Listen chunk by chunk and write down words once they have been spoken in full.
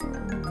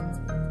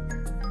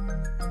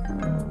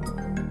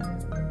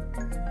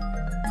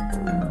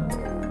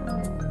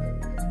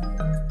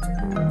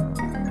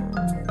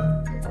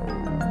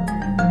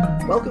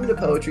Welcome to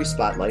Poetry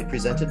Spotlight,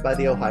 presented by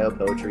the Ohio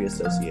Poetry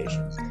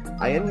Association.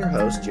 I am your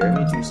host,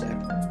 Jeremy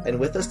Jusek, and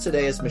with us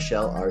today is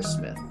Michelle R.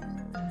 Smith.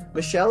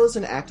 Michelle is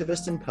an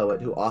activist and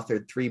poet who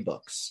authored 3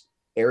 books,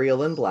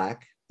 Ariel in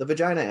Black, The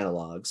Vagina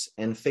Analogues,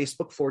 and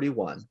Facebook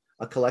 41,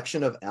 a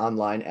collection of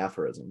online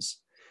aphorisms.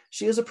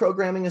 She is a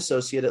programming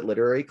associate at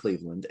Literary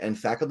Cleveland and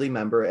faculty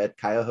member at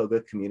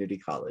Cuyahoga Community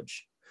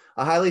College.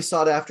 A highly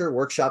sought-after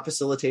workshop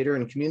facilitator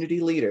and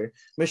community leader,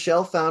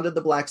 Michelle founded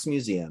the Blacks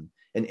Museum,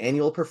 an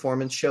annual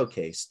performance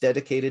showcase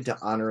dedicated to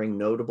honoring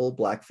notable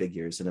Black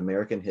figures in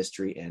American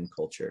history and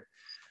culture.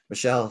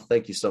 Michelle,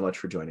 thank you so much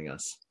for joining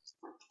us.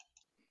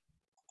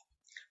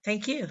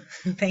 Thank you.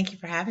 Thank you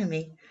for having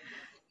me.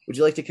 Would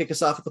you like to kick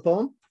us off with the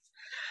poem?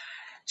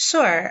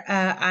 Sure.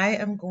 I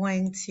am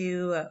going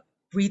to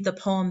read the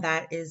poem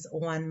that is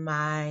on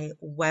my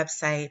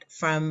website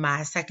from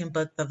my second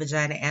book, The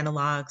Vagina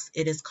Analogues.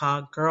 It is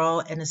called Girl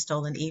in a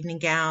Stolen Evening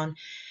Gown.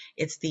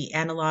 It's the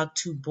analog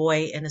to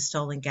Boy in a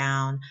Stolen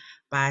Gown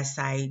by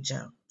Saeed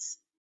Jones.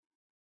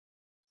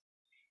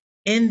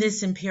 In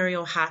this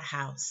imperial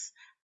hothouse,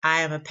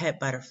 I am a pet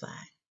butterfly.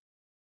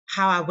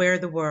 How I wear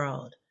the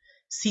world,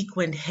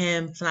 sequined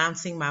hem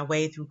flouncing my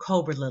way through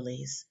cobra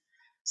lilies,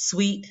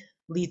 sweet,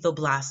 lethal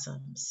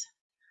blossoms.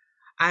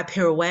 I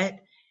pirouette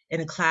in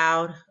a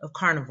cloud of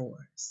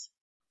carnivores.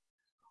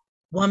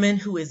 Woman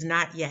who is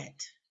not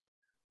yet,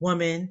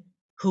 woman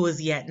who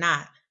is yet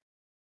not.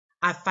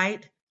 I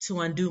fight to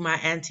undo my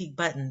antique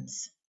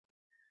buttons,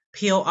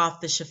 peel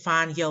off the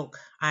chiffon yoke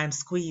I am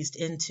squeezed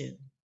into.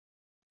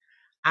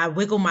 I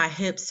wiggle my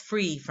hips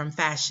free from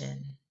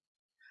fashion,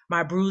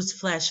 my bruised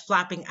flesh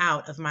flopping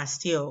out of my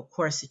steel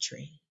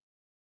corsetry.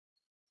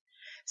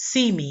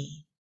 See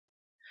me.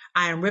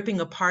 I am ripping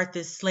apart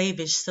this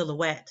slavish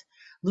silhouette,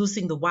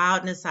 loosing the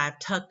wildness I've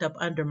tucked up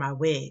under my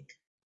wig.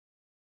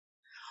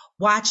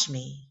 Watch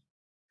me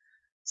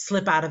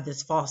slip out of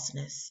this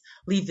falseness,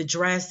 leave the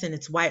dress and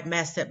its white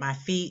mess at my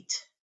feet.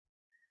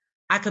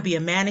 I could be a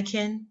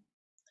mannequin,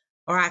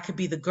 or I could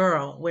be the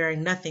girl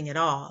wearing nothing at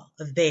all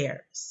of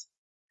theirs,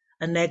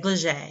 a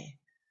negligee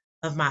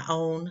of my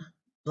own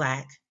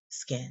Black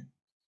skin.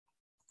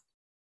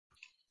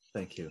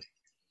 Thank you.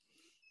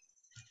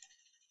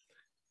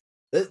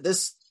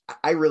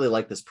 I really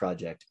like this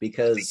project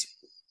because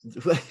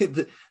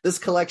this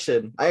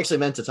collection, I actually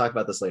meant to talk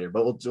about this later,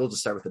 but we'll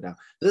just start with it now.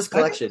 This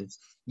collection,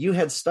 you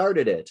had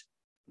started it,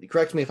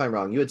 correct me if I'm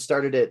wrong, you had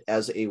started it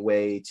as a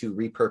way to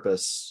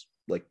repurpose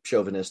like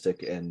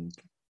chauvinistic and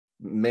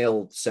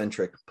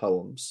male-centric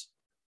poems.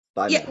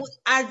 Yeah, men.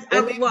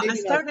 I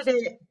started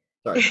it.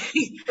 Sorry.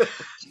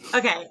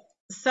 Okay,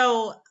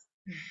 so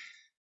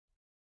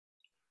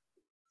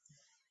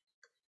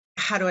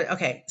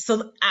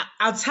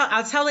I'll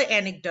tell an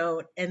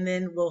anecdote and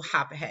then we'll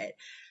hop ahead.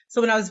 So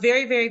when I was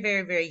very, very,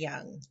 very, very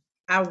young,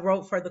 I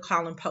wrote for the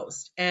Colin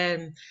Post,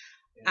 and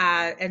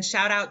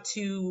shout out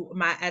to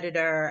my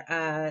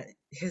editor.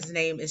 His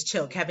name is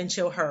Kevin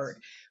Chill Hurd,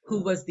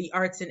 who was the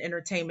arts and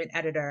entertainment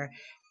editor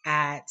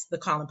at the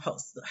Colin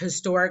Post, the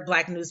historic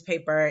Black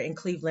newspaper in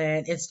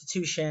Cleveland,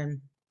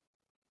 institution.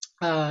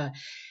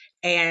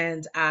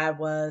 And I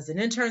was an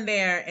intern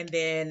there. And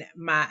then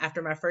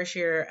after my first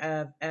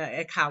year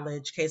at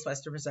college, Case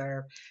Western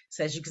Reserve,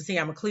 says, you can see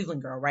I'm a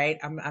Cleveland girl, right?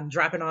 I'm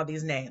dropping all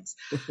these names.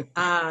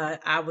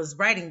 I was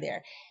writing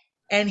there.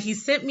 And he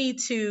sent me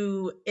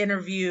to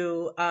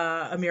interview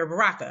Amir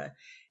Baraka.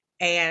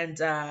 And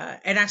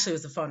actually it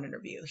was a phone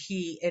interview.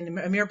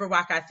 Amir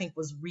Baraka, I think,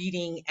 was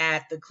reading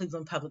at the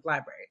Cleveland Public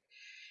Library.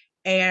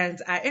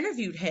 And I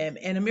interviewed him,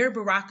 and Amir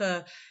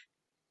Baraka,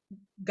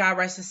 God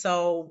rest his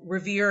soul,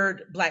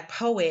 revered Black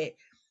poet,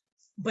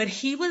 but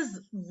he was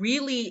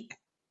really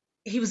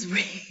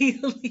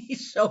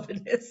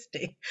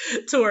chauvinistic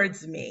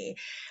towards me.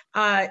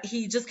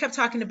 He just kept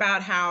talking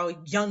about how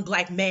young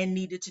Black men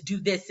needed to do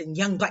this, and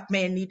young Black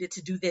men needed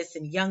to do this,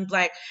 and young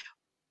Black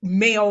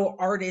male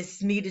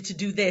artists needed to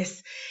do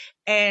this.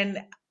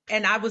 And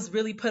I was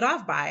really put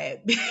off by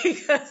it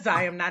because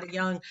I am not a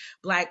young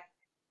Black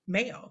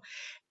male.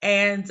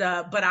 And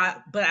but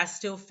I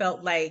still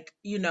felt like,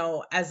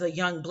 as a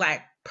young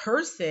Black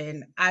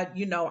person, I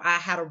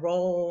had a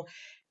role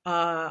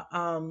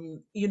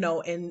in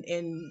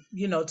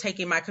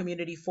taking my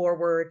community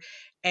forward,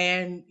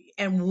 and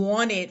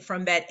wanted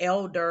from that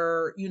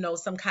elder,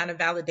 some kind of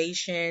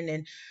validation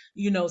and,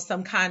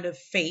 some kind of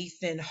faith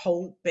and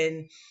hope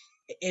and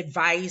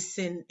advice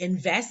and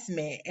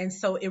investment. And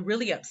so it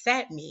really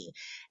upset me.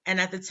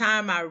 And at the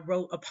time I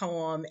wrote a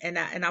poem, and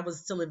I was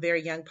still a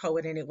very young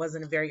poet, and it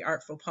wasn't a very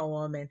artful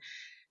poem. And,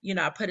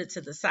 I put it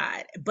to the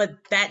side, but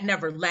that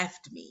never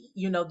left me,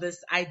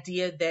 this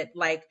idea that,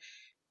 like,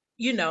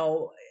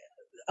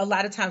 a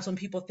lot of times when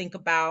people think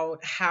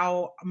about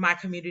how my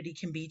community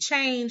can be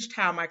changed,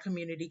 how my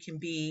community can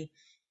be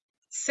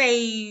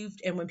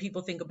saved, and when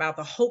people think about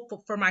the hope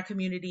for my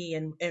community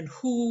and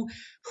who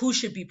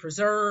should be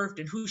preserved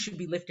and who should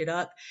be lifted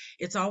up,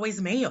 it's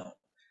always male.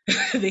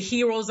 The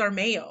heroes are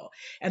male,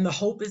 and the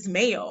hope is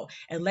male,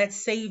 and let's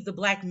save the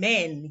Black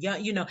men,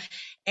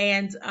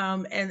 and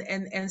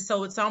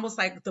so it's almost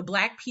like the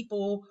Black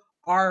people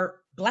are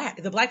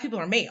black. The black people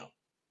are male.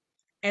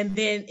 And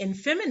then in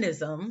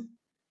feminism,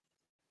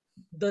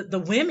 the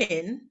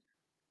women,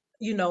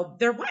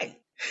 they're white.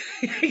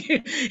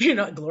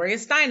 Gloria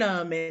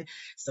Steinem and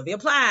Sylvia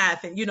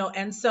Plath, and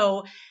and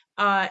so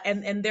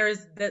and there's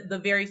the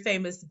very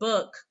famous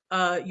book,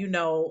 that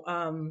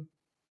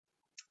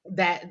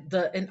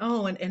and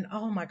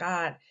oh my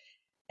God.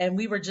 And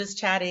we were just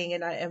chatting,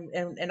 and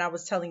I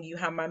was telling you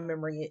how my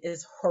memory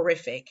is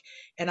horrific,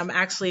 and I'm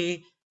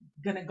actually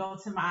gonna go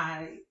to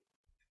my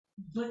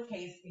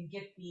bookcase and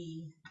get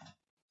the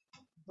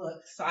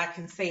book so I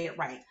can say it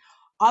right.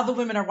 All the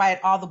women are white,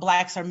 all the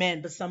blacks are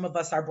men, but some of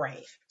us are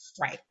brave.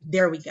 Right.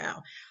 There we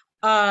go.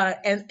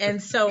 And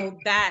so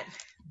that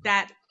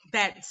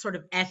sort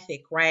of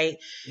ethic, right?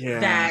 Yeah.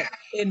 That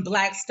in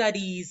black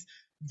studies,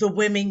 the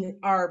women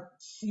are,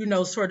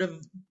 sort of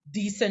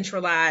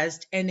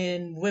decentralized, and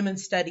in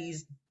women's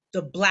studies,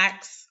 the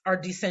blacks are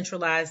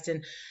decentralized,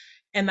 and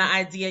the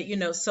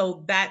idea,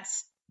 so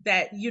that's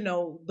that,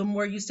 the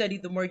more you study,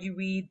 the more you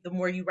read, the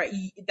more you write,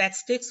 that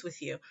sticks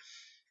with you.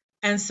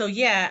 And so,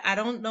 yeah, I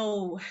don't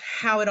know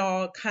how it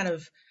all kind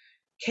of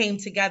came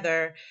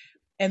together.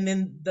 And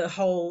then the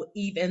whole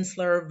Eve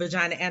Ensler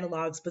vagina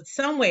analogs, but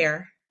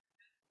somewhere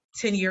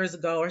 10 years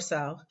ago or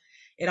so,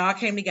 it all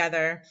came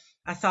together.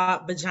 I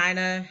thought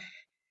vagina,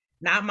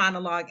 not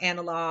monologue,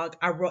 analog.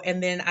 I wrote,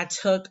 and then I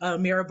took a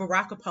Amiri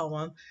Baraka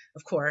poem,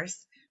 of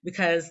course,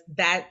 because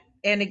that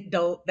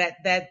anecdote,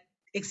 that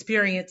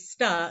experience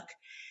stuck.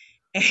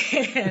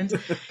 And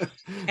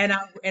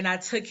I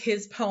took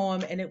his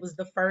poem, and it was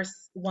the first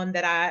one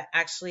that I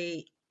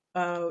actually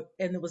and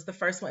it was the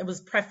first one. It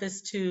was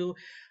prefaced to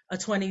a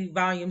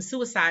 20-volume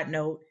suicide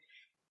note,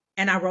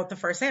 and I wrote the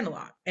first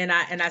analog, and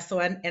I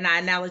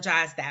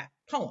analogized that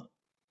poem,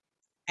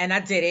 and I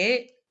did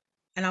it,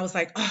 and I was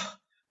like, oh,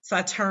 so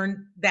I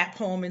turned that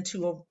poem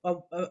into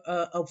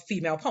a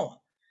female poem,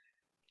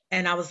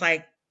 and I was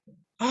like,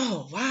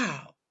 oh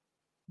wow,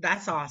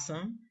 that's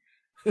awesome.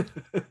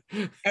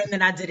 And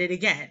then I did it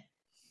again.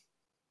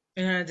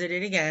 And I did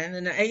it again,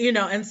 and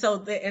and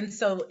so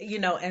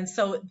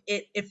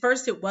it at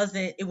first it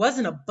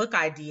wasn't a book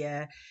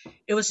idea.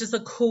 It was just a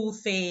cool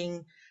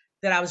thing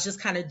that I was just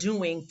kind of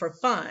doing for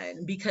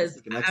fun,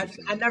 because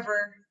I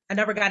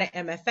never got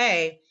an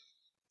MFA.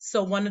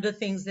 So one of the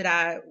things that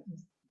I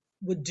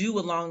would do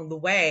along the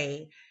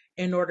way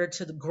in order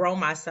to grow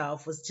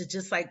myself was to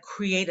just like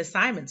create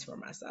assignments for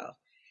myself.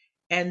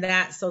 And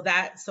that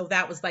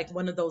was like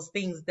one of those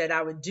things that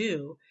I would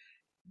do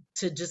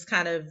to just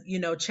kind of,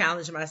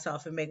 challenge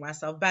myself and make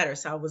myself better.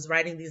 So I was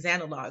writing these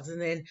analogs,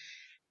 and then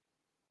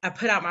I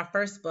put out my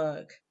first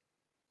book.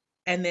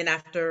 And then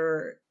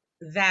after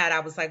that, I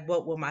was like,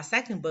 what will my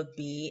second book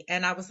be?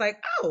 And I was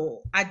like,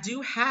 oh, I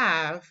do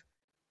have,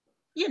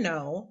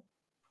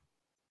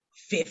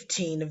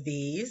 15 of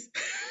these.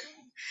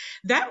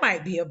 That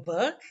might be a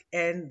book.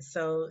 And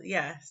so,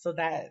 yeah, so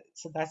that's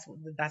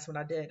what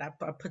I did. I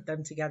put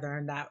them together,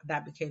 and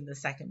that became the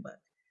second book.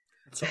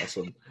 That's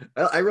awesome.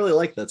 I really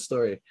like that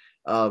story.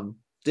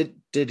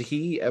 Did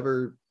he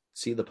ever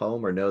see the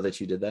poem or know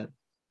that you did that?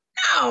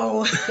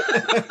 No.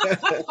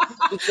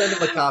 Just send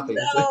him a copy.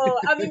 No,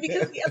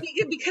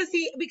 because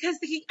he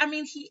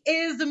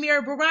is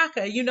Amiri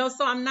Baraka,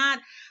 so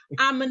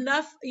I'm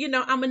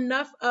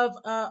enough of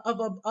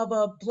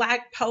a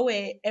black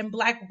poet and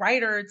black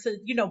writer to,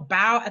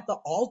 bow at the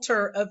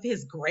altar of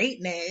his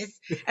greatness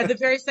at the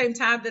very same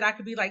time that I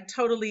could be like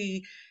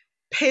totally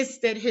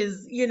pissed at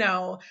his,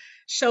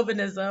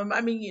 chauvinism. I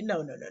mean,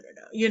 no.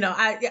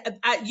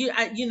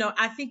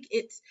 I think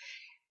it's,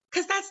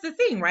 because that's the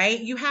thing, right?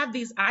 You have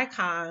these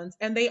icons,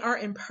 and they are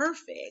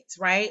imperfect,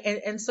 right?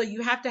 And so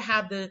you have to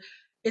have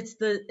it's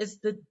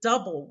the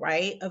double,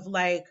 right? Of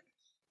like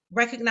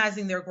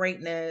recognizing their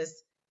greatness,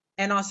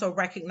 and also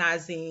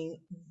recognizing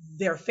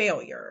their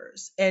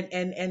failures,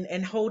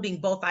 and holding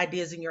both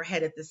ideas in your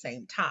head at the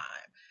same time.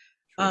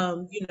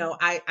 Sure.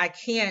 I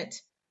can't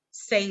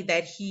say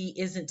that he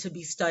isn't to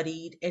be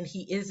studied, and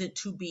he isn't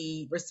to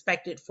be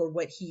respected for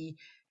what he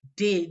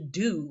did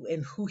do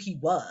and who he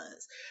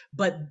was,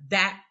 but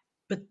that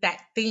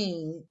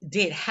thing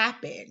did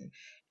happen,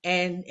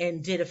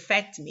 and did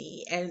affect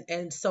me,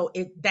 and so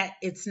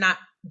that's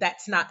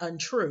not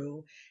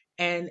untrue,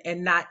 and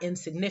not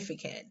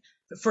insignificant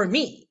for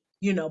me,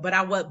 but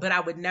I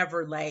would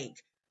never like,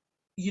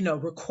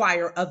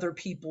 require other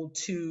people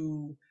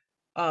to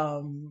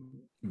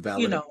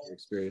validate your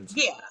experience.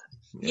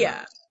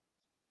 Yeah.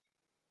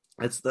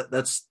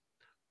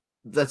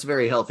 That's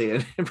very healthy,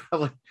 and it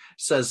probably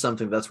says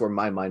something. That's where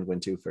my mind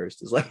went to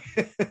first. Is like,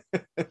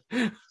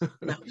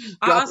 no.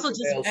 I also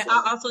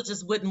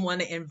just wouldn't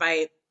want to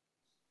invite.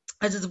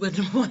 I just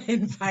wouldn't want to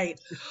invite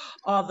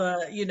all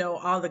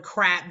the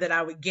crap that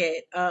I would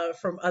get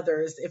from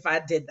others if I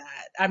did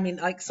that. I mean,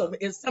 like, so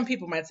some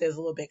people might say it's a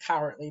little bit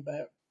cowardly,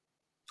 but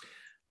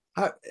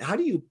how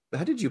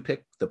did you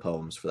pick the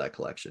poems for that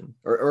collection,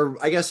 or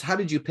I guess how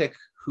did you pick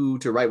who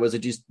to write? Was it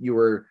just you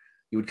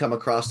would come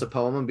across a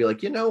poem and be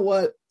like, you know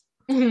what?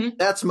 Mm-hmm.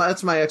 That's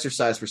my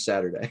exercise for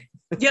Saturday.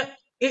 Yep.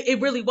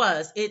 It really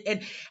was.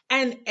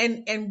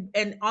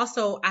 And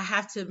also I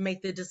have to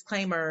make the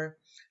disclaimer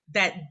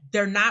that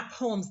they're not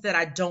poems that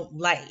I don't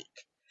like.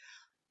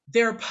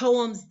 They're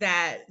poems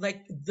that,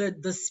 like,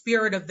 the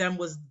spirit of them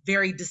was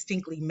very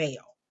distinctly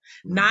male.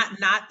 Mm.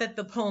 Not that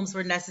the poems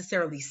were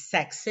necessarily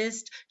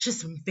sexist,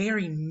 just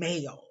very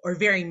male or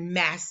very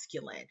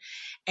masculine.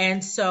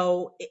 And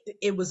so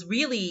it was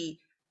really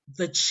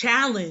the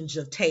challenge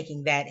of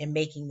taking that and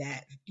making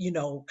that,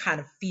 kind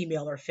of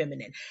female or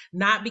feminine.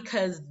 Not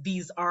because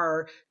these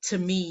are, to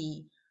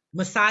me,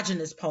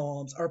 misogynist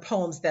poems or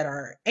poems that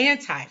are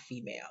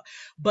anti-female,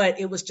 but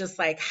it was just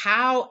like,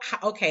 how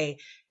okay,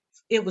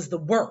 it was the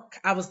work.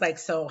 I was like,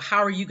 so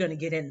how are you going to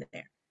get in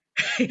there?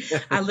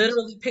 I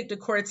literally picked a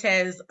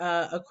Cortez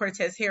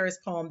Harris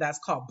poem that's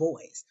called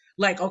Boys.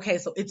 Like, okay,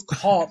 so it's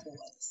called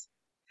Boys.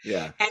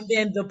 Yeah. And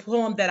then the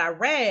poem that I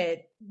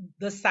read,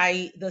 the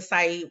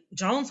Saeed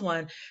Jones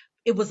one,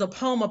 it was a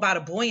poem about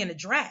a boy in a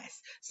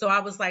dress. So I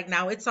was like,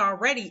 now it's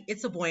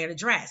a boy in a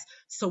dress.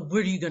 So what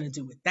are you going to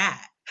do with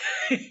that?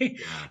 Yeah.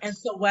 And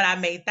so what I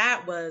made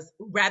that was,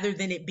 rather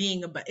than it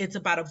being it's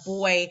about a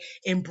boy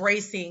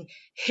embracing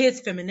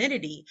his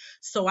femininity.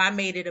 So I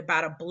made it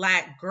about a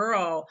Black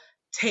girl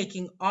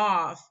taking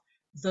off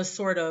the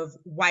sort of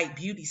white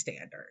beauty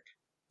standard.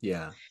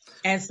 Yeah.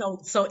 And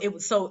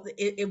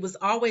it was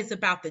always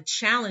about the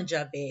challenge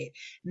of it,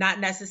 not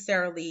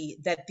necessarily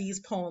that these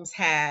poems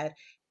had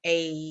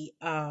a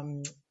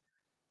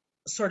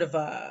sort of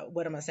a,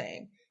 what am I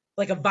saying?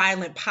 Like a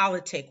violent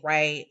politic,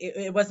 right?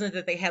 It wasn't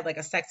that they had like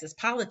a sexist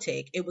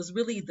politic. It was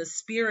really the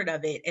spirit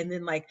of it. And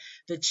then like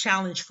the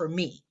challenge for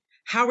me.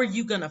 How are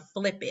you going to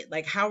flip it?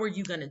 Like, how are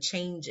you going to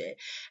change it?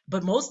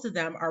 But most of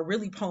them are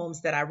really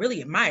poems that I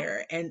really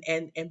admire and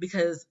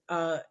because,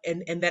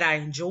 and that I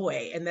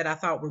enjoy and that I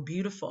thought were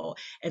beautiful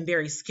and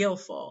very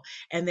skillful.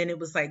 And then it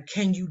was like,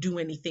 can you do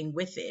anything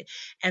with it?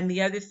 And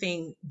the other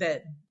thing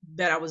that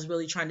I was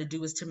really trying to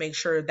do is to make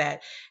sure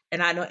that,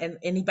 and I know, and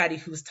anybody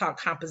who's taught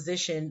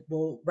composition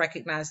will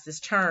recognize this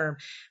term.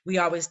 We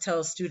always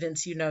tell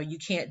students, you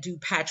can't do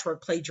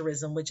patchwork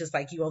plagiarism, which is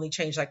like you only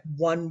change like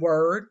one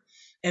word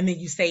and then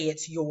you say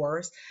it's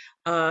yours.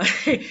 Uh,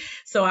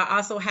 so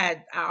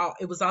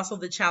it was also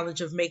the challenge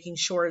of making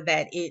sure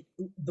that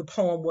the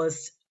poem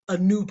was a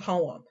new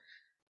poem,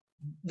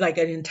 like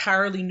an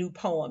entirely new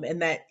poem,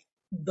 and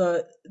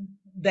the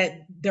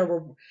that there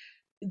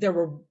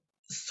were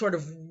sort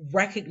of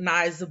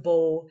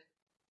recognizable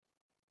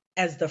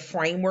as the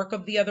framework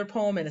of the other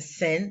poem in a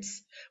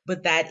sense,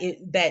 but that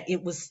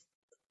it was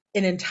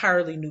an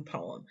entirely new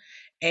poem.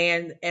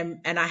 And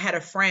I had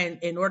a friend,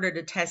 in order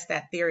to test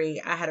that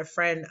theory, I had a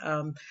friend,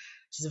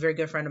 she's a very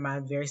good friend of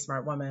mine, very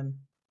smart woman,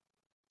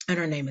 and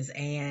her name is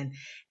Anne,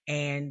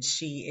 and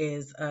she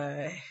is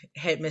a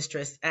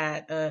headmistress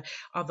at,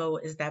 although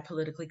is that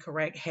politically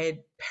correct, head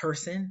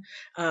person,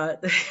 uh,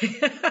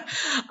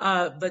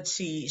 but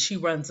she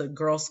runs a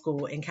girls'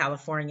 school in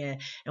California,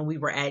 and we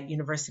were at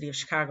University of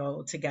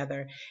Chicago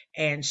together,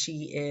 and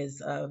she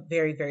is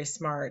very very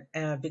smart,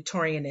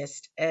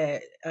 Victorianist.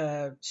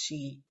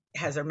 She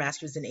has her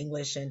master's in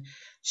English, and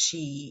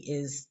she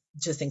is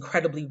just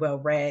incredibly well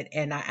read.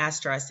 And I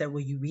asked her, I said,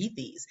 will you read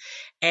these?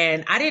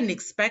 And I didn't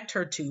expect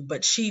her to,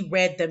 but she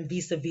read them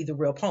vis-a-vis the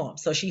real poem.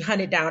 So she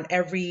hunted down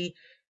every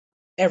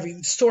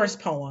source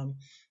poem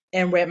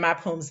and read my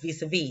poems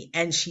vis-a-vis.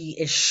 And she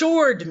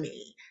assured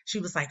me, she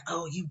was like,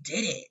 oh, you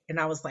did it. And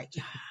I was like,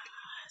 yes.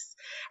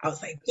 I was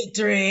like,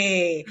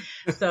 victory.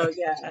 So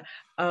yeah,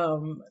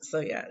 and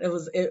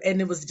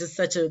it was just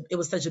such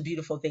a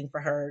beautiful thing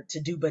for her to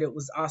do, but it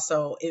was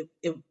also, it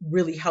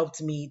really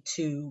helped me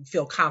to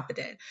feel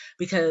confident,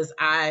 because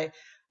I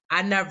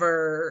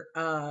never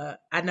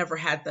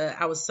had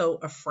I was so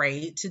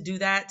afraid to do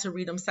that, to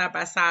read them side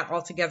by side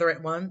all together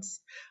at once.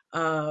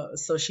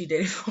 So she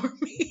did it for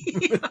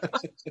me.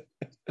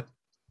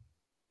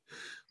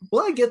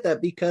 Well, I get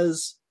that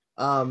because,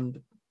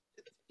 when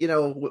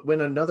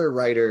another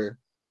writer,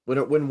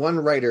 when one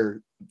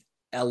writer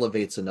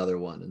elevates another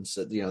one and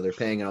said, they're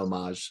paying an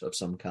homage of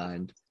some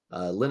kind.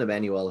 Lynn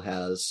Emanuel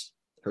has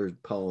her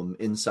poem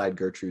Inside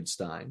Gertrude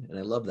Stein, and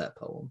I love that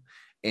poem.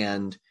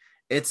 And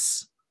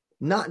it's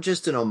not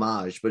just an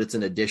homage, but it's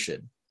an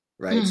addition,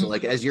 right? Mm-hmm. So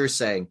like, as you're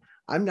saying,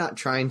 I'm not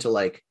trying to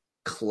like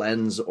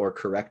cleanse or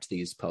correct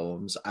these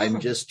poems. I'm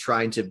just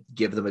trying to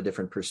give them a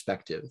different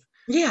perspective.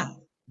 Yeah.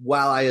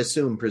 While I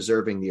assume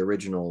preserving the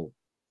original,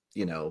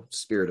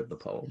 spirit of the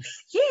poem.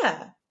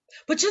 Yeah.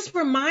 But just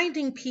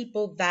reminding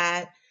people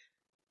that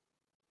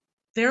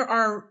there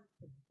are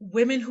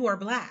women who are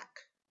Black.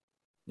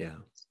 Yeah.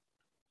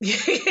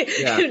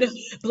 Yeah.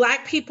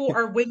 Black people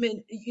are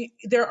women.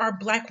 There are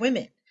Black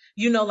women.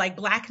 Like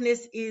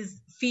Blackness is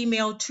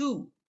female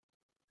too,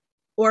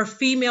 or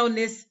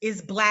femaleness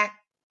is Black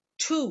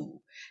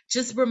too.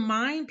 Just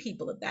remind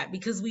people of that,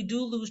 because we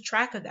do lose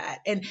track of that,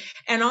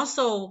 and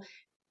also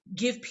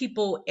give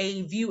people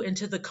a view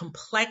into the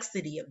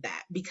complexity of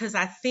that, because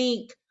I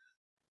think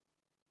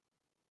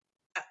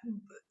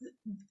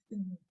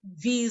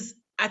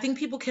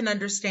people can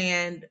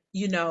understand,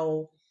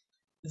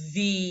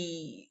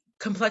 the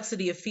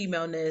complexity of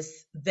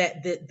femaleness,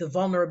 that the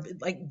vulnerable,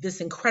 like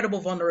this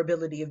incredible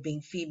vulnerability of being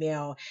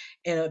female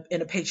in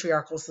a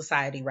patriarchal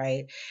society,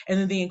 right? And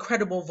then the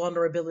incredible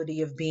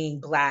vulnerability of being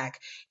Black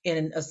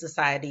in a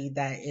society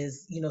that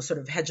is, sort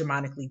of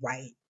hegemonically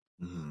white.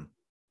 Mm-hmm.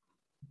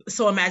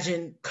 So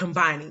imagine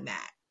combining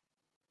that.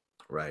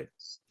 Right.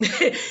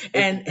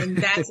 and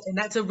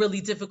that's a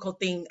really difficult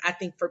thing, I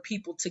think, for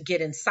people to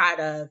get inside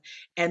of.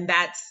 And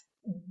that's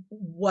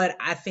what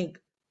I think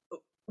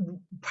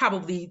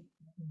probably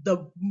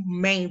the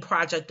main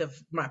project of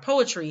my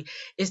poetry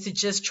is, to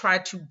just try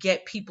to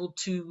get people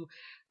to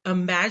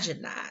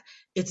imagine that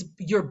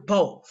you're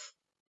both.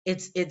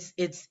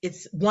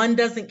 It's one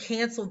doesn't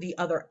cancel the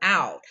other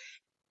out.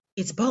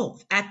 It's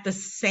both at the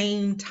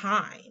same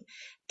time.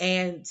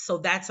 And so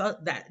that's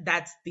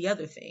the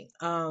other thing.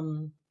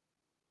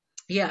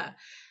 Yeah.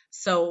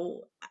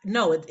 So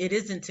no, it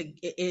isn't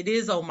it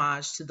is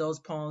homage to those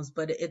poems,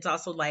 but it's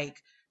also like,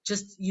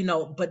 just,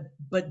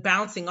 but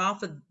bouncing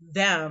off of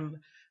them,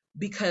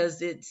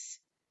 because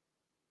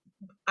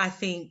I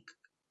think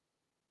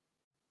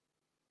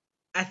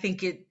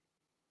it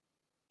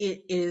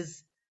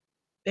is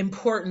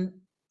important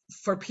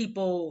for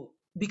people,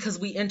 because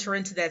we enter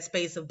into that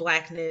space of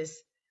Blackness.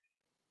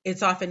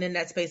 It's often in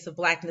that space of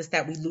Blackness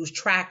that we lose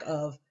track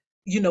of.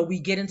 We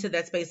get into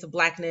that space of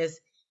Blackness,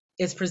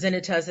 it's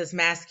presented to us as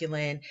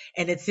masculine,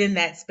 and it's in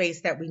that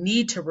space that we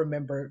need to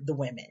remember the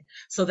women.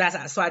 So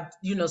that's why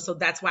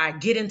I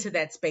get into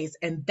that space,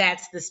 and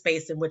that's the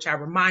space in which I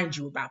remind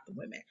you about the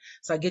women.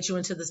 So I get you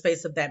into the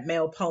space of that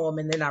male poem,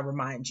 and then I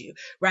remind you,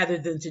 rather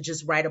than to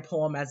just write a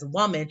poem as a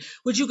woman,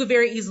 which you could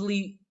very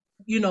easily,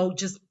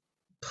 just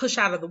push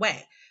out of the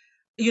way.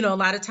 A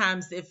lot of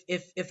times,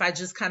 if I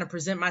just kind of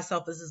present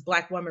myself as this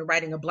Black woman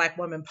writing a Black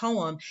woman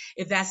poem,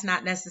 if that's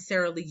not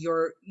necessarily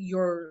your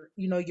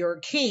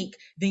kink,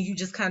 then you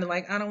just kind of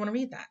like, I don't want to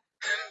read that.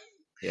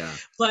 Yeah.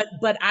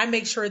 But I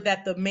make sure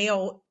that the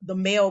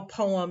male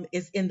poem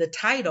is in the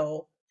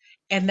title,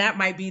 and that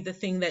might be the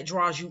thing that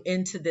draws you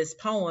into this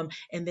poem.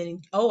 And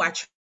then,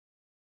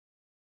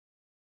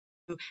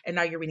 and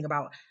now you're reading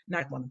about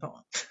not one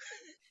poem.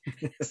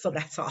 So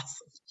that's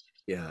awesome.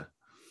 Yeah.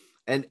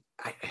 And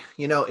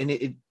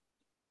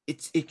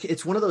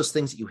it's one of those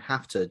things that you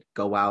have to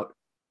go out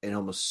and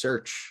almost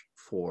search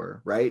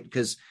for, right?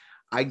 Because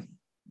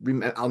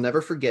I'll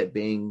never forget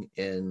being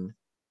in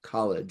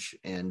college,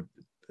 and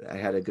I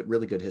had a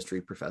really good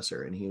history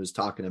professor, and he was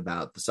talking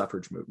about the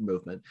suffrage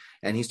movement,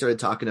 and he started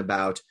talking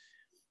about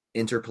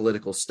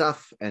interpolitical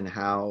stuff and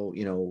how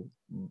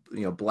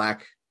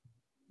Black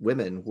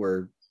women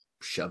were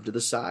shoved to the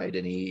side,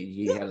 and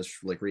he had us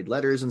like read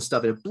letters and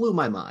stuff, and it blew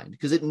my mind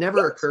because it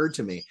never occurred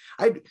to me.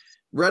 I'd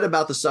read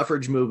about the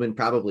suffrage movement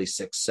probably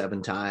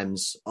 6-7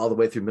 times all the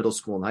way through middle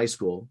school and high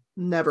school,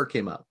 never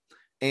came up.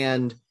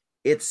 And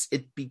it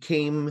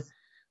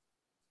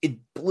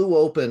blew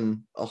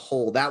open a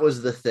hole. That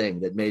was the thing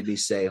that made me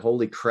say,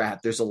 holy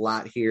crap, there's a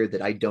lot here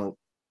that I don't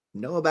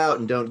know about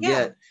and don't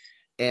get.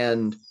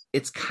 And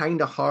it's kind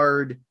of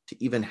hard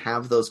to even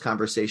have those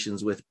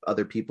conversations with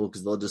other people,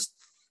 because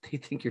they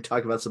think you're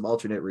talking about some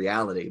alternate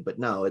reality, but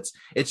no, it's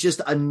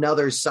just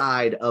another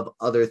side of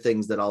other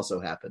things that also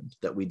happened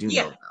that we do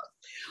know about.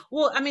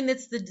 Well, I mean,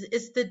 it's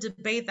the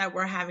debate that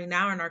we're having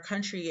now in our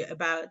country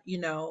about,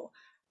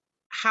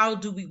 how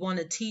do we want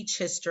to teach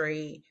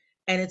history?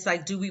 And it's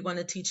like, do we want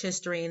to teach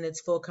history in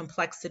its full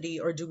complexity,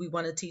 or do we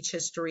want to teach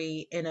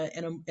history in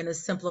a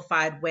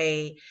simplified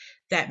way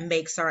that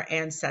makes our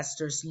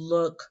ancestors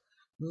look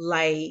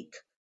like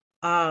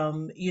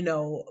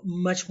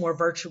much more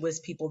virtuous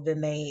people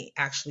than they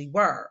actually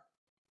were,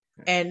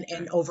 and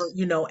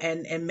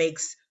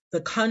makes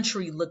the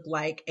country look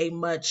like a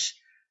much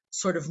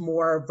sort of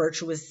more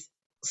virtuous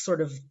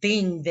sort of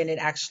thing than it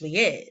actually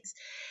is.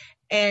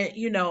 And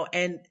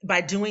and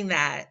by doing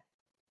that,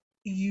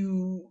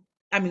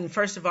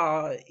 first of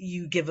all,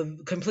 you give a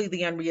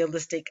completely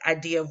unrealistic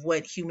idea of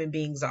what human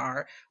beings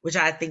are, which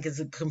I think is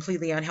a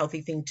completely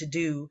unhealthy thing to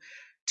do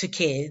to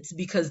kids,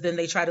 because then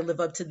they try to live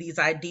up to these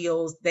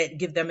ideals that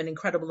give them an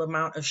incredible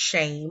amount of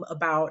shame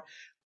about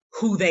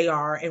who they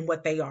are and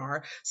what they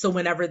are. So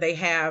whenever they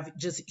have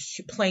just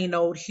plain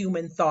old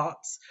human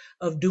thoughts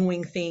of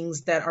doing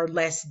things that are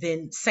less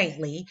than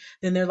saintly,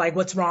 then they're like,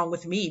 what's wrong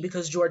with me?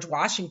 Because George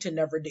Washington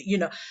never did,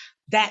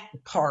 that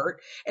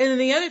part. And then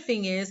the other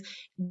thing is,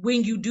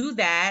 when you do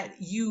that,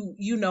 you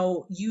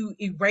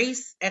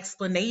erase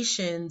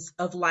explanations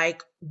of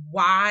like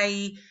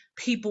why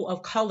people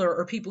of color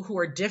or people who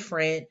are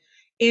different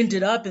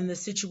ended up in the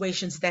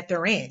situations that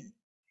they're in.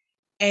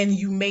 And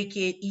you make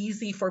it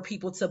easy for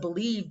people to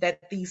believe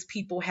that these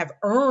people have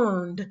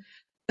earned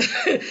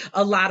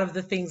a lot of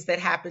the things that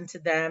happened to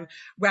them,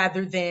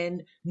 rather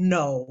than,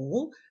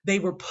 no, they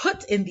were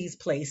put in these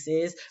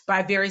places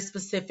by very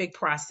specific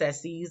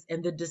processes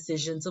and the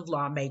decisions of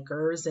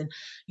lawmakers. And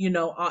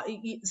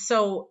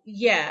so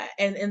yeah,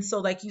 and so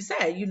like you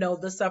said,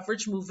 the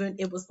suffrage movement,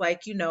 it was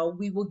like,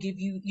 we will give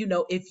you,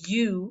 if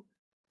you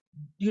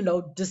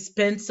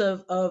dispense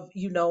of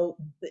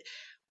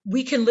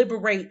we can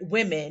liberate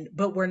women,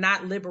 but we're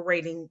not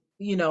liberating,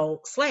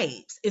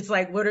 slaves. It's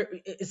like,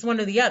 it's one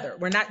or the other.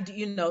 We're not,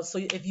 so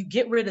if you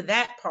get rid of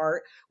that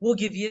part, we'll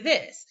give you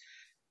this.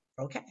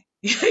 Okay.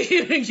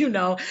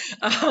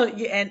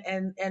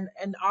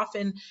 And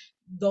often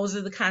those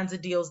are the kinds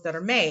of deals that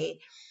are made.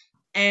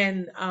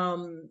 And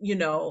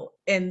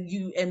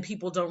and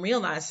people don't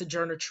realize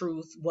Sojourner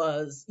Truth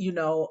was,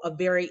 a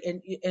very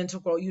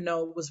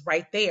integral, was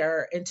right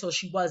there until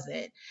she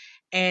wasn't.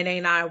 And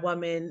Ain't I a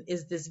Woman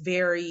is this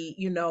very,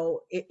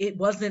 it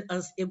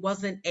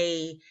wasn't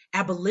a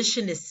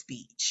abolitionist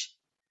speech.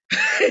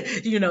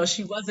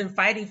 She wasn't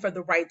fighting for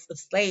the rights of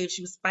slaves.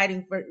 She was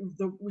fighting for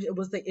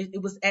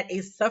it was at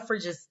a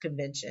suffragist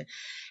convention.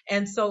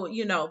 And so,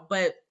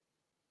 but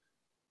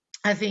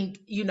I think,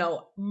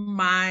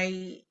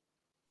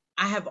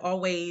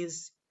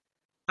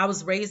 I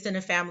was raised in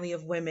a family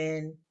of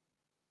women.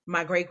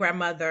 My great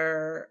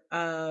grandmother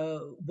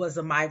was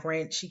a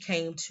migrant. She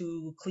came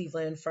to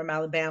Cleveland from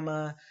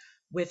Alabama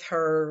with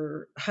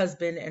her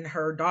husband and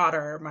her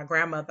daughter, my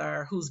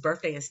grandmother, whose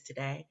birthday is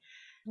today.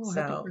 Oh,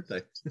 happy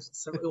birthday.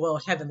 Well,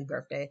 heavenly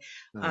birthday.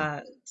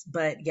 Oh.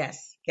 But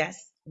yes,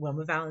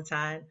 Wilma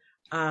Valentine,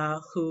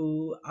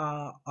 who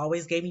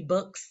always gave me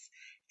books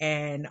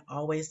and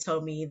always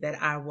told me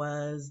that I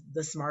was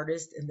the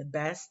smartest and the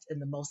best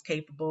and the most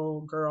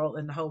capable girl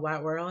in the whole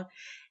wide world.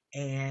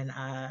 And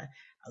I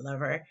love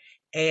her.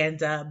 And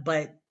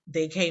but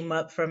they came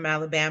up from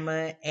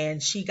Alabama,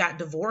 and she got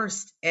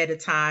divorced at a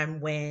time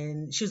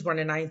when she was born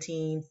in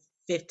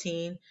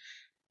 1915,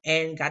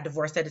 and got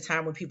divorced at a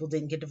time when people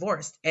didn't get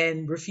divorced,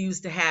 and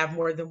refused to have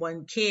more than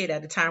one kid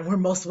at a time where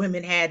most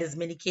women had as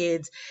many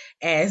kids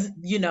as,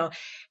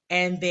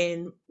 And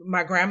then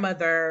my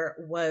grandmother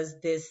was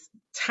this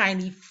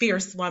tiny,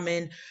 fierce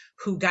woman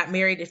who got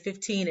married at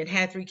 15 and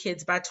had 3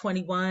 kids by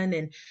 21,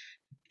 and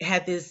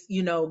had this,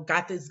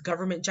 got this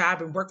government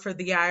job and worked for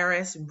the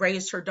IRS and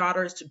raised her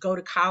daughters to go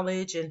to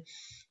college, and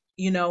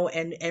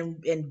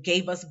and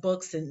gave us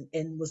books,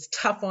 and was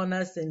tough on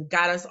us and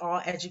got us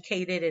all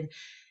educated.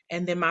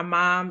 And then my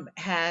mom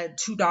had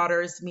 2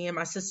 daughters, me and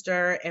my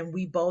sister, and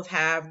we both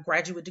have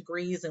graduate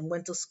degrees and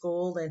went to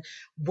school and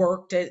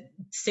worked at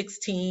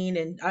 16,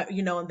 and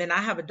and then I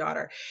have a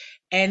daughter,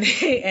 and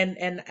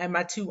and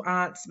my 2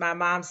 aunts, my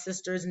mom's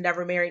sisters,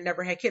 never married,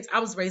 never had kids. I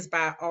was raised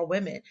by all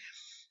women.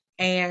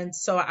 And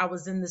so I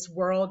was in this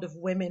world of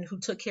women who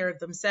took care of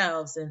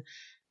themselves, and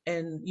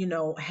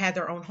had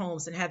their own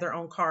homes and had their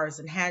own cars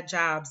and had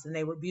jobs, and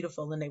they were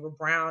beautiful and they were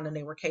brown and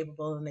they were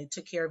capable and they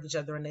took care of each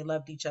other and they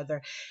loved each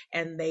other,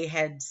 and they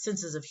had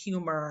senses of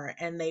humor,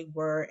 and they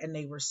were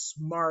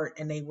smart,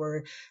 and they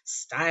were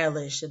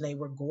stylish, and they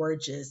were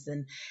gorgeous,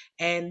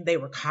 and they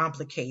were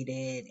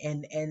complicated,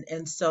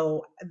 and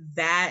so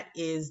that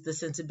is the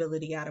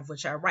sensibility out of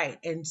which I write.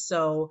 And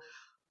so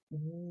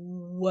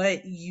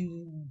what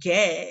you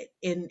get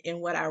in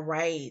what I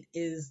write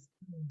is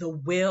the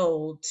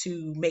will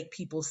to make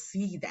people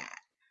see that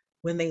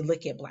when they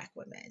look at Black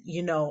women,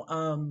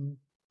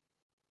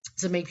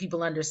 to make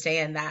people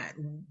understand that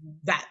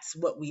that's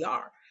what we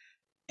are,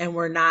 and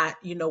we're not,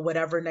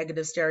 whatever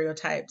negative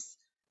stereotypes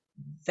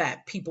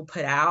that people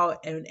put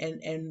out,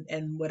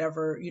 and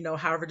whatever,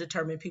 however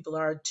determined people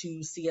are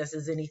to see us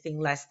as anything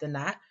less than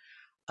that,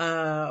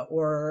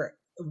 or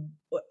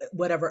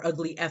whatever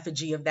ugly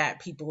effigy of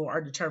that people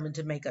are determined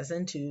to make us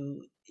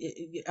into.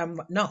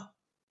 No.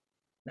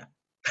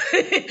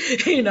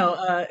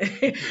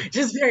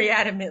 Just very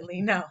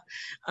adamantly no.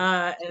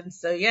 And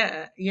so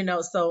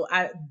so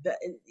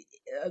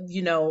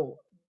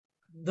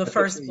the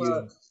first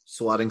book,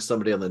 swatting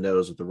somebody on the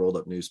nose with a rolled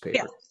up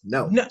newspaper.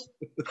 No.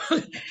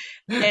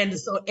 And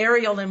so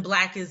Ariel in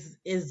Black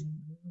is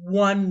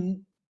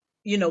one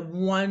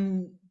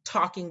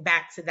talking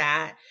back to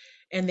that.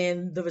 And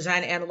then the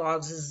Vagina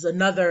Analogs is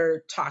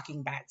another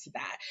talking back to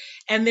that.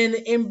 And then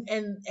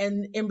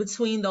in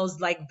between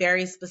those, like,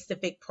 very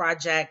specific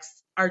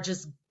projects are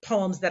just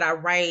poems that I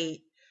write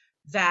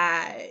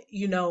that,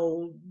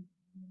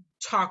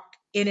 talk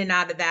in and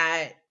out of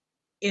that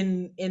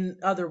in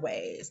other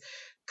ways.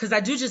 Because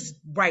I do just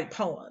write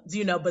poems,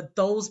 but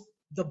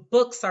the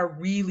books are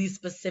really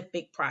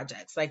specific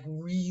projects, like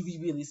really,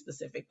 really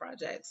specific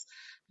projects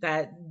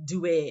that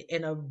do it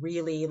in a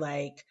really,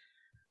 like,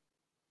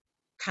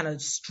 kind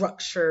of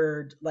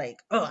structured, like,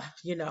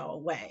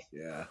 way.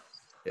 Yeah.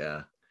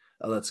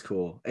 Oh, that's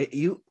cool.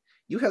 You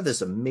have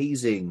this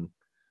amazing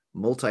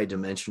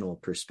multi-dimensional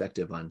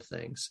perspective on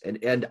things,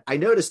 and I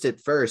noticed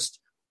it first,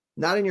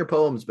 not in your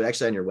poems, but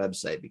actually on your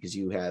website, because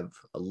you have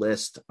a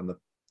list on the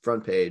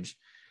front page.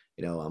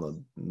 I'm a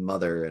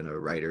mother and a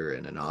writer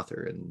and an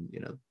author,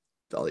 and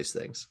all these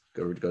things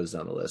goes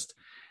down the list.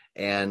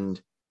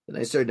 And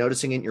then I started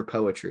noticing it in your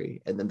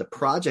poetry, and then the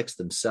projects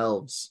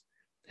themselves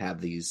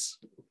have these.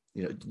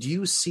 Do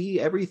you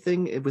see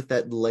everything with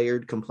that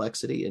layered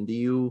complexity? And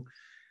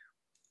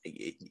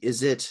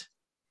is it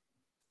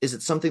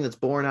something that's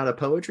born out of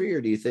poetry,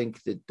 or do you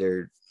think that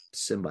they're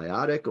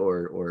symbiotic,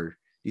 or do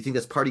you think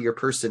that's part of your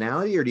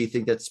personality, or do you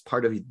think that's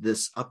part of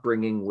this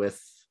upbringing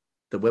with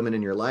the women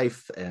in your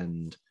life?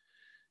 And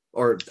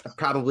or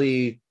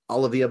probably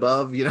all of the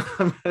above.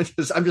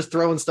 I'm just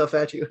throwing stuff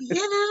at you.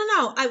 Yeah,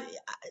 no.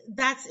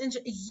 That's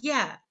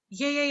yeah,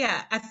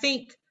 yeah. I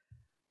think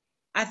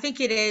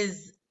it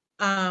is.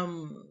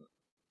 Um,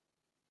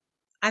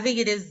 I think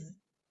it is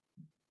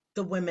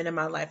the women in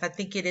my life. I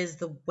think it is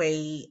the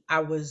way I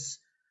was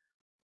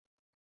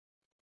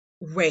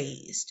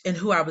raised and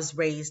who I was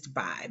raised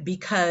by.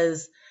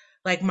 Because,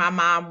 like, my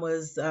mom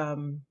was,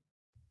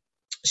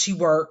 she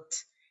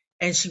worked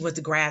and she went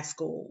to grad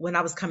school when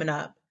I was coming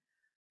up.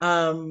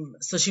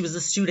 So she was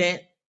a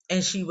student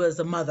and she was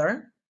a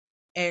mother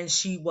and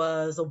she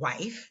was a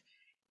wife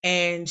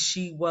and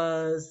she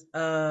was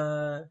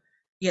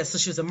yeah, so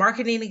she was a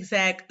marketing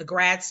exec, a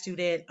grad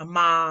student, a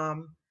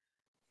mom,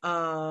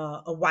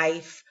 a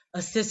wife,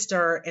 a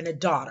sister, and a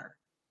daughter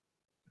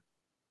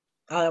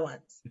all at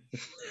once.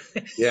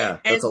 Yeah,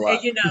 and, that's a and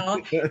lot. you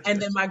know,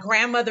 and then my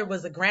grandmother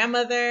was a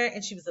grandmother,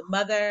 and she was a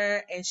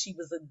mother, and she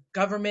was a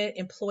government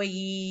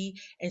employee,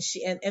 and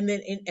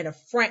then and a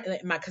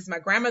friend. Because my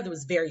grandmother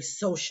was very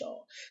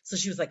social, so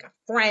she was like a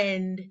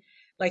friend.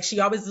 Like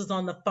she always was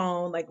on the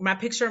phone. Like my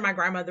picture of my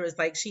grandmother is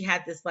like she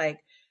had this like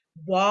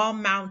wall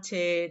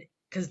mounted,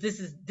 because this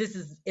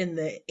is in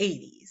the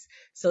 80s,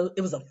 so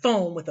it was a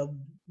phone with a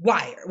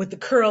wire with the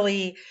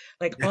curly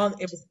like on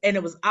it was, and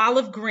it was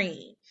olive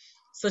green,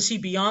 so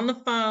she'd be on the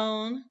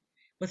phone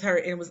with her,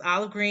 and it was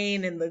olive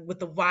green and with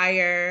the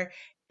wire,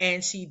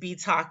 and she'd be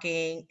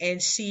talking, and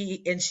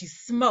she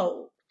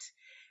smoked,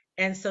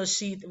 and so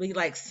she'd be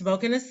like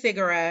smoking a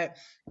cigarette,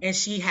 and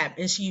she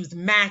used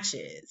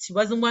matches. She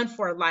wasn't one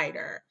for a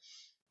lighter,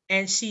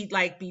 and she'd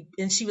like be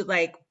and she would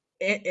like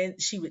and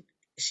she would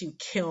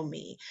kill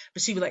me,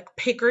 but she would like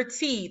pick her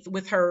teeth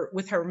with her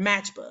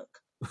matchbook,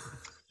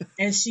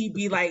 and she'd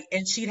be like,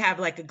 and she'd have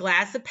like a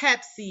glass of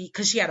Pepsi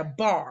because she had a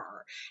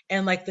bar,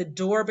 and like the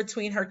door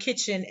between her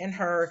kitchen and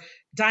her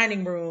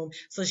dining room,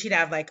 so she'd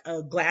have like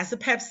a glass of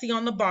Pepsi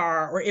on the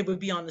bar, or it would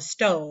be on the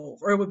stove,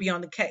 or it would be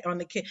on the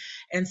kit,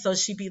 and so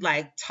she'd be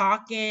like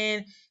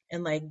talking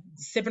and like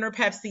sipping her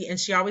Pepsi, and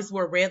she always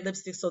wore red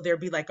lipstick, so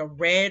there'd be like a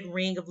red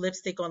ring of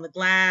lipstick on the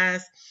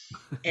glass,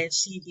 and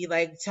she'd be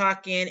like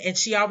talking, and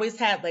she always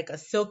had like a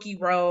silky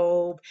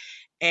robe,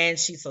 and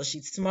she'd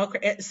smoke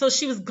her, so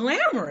she was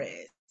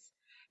glamorous.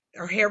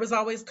 Her hair was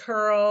always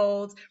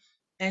curled,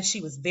 and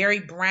she was very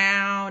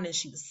brown, and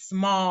she was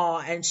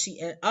small, and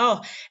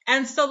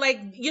so like,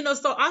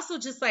 so also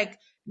just like,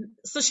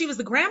 so she was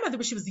the grandmother,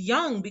 but she was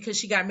young because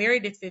she got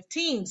married at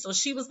 15, so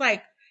she was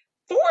like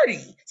 40,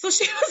 so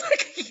she was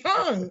like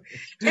young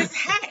as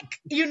heck,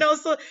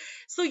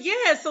 so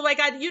yeah, so like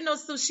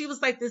so she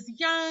was like this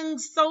young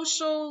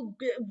social,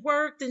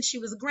 worked, and she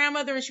was a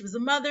grandmother, and she was a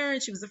mother,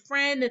 and she was a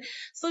friend, and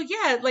so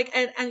yeah, like,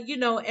 and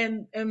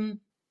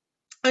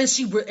and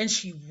she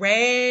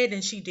read,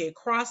 and she did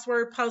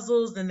crossword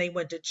puzzles, and they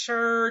went to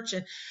church,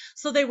 and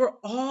so they were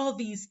all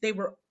these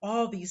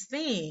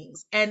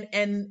things, and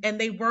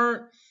they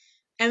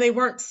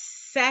weren't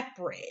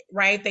separate,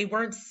 right? They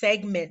weren't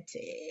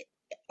segmented.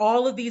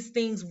 All of these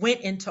things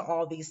went into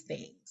all these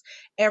things.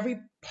 Every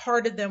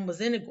part of them was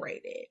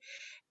integrated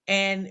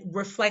and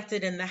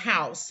reflected in the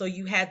house. So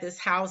you had this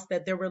house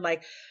that there were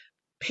like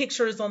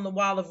pictures on the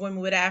wall of women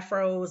with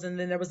afros, and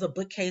then there was a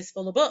bookcase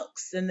full of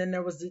books, and then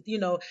there was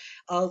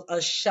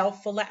a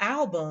shelf full of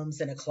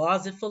albums, and a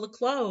closet full of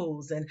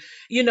clothes, and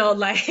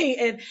like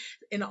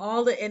and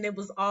all the and it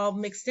was all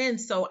mixed in.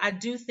 So I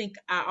do think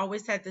I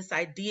always had this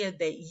idea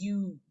that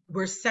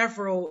you're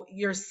several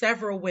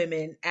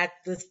women at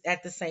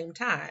the same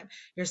time.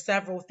 You're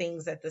several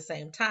things at the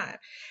same time.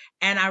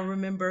 And I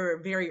remember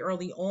very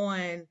early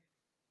on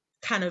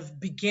kind of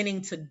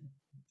beginning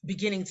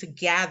to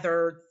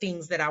gather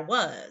things that I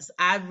was.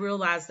 I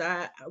realized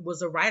I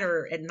was a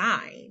writer at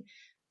 9.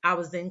 I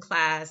was in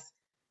class.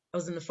 I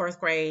was in the 4th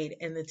grade,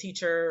 and the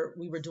teacher,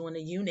 we were doing a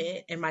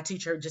unit, and my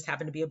teacher just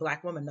happened to be a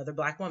black woman, another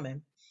black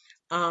woman.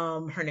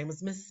 Her name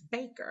was Miss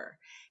Baker.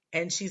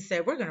 And she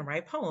said, "We're going to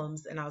write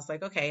poems." And I was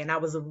like, okay. And I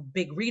was a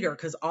big reader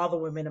because all the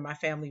women in my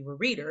family were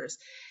readers.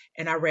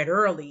 And I read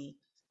early,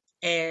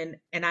 and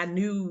I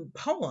knew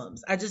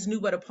poems. I just knew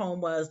what a poem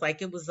was.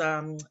 Like it was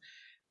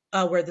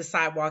Where the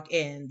Sidewalk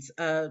Ends,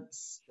 Bill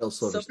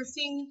Silverstein.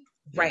 Silverstein,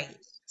 Yeah. right?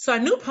 So I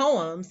knew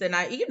poems, and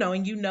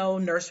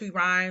nursery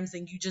rhymes,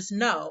 and you just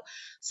know.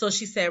 So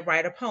she said,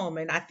 write a poem,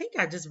 and I think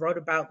I just wrote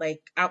about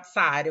like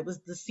outside. It was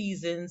the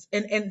seasons,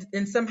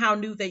 and somehow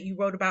knew that you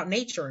wrote about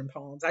nature in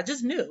poems. I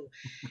just knew,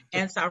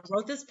 and so I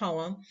wrote this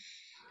poem,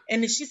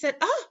 and then she said,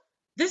 "Oh,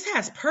 this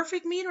has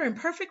perfect meter and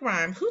perfect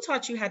rhyme. Who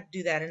taught you how to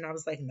do that?" And I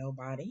was like,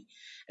 "Nobody."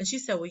 And she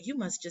said, "Well, you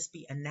must just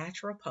be a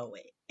natural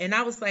poet." And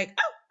I was like,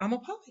 "Oh, I'm a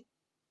poet."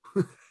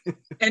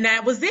 And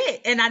that was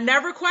it. And I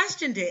never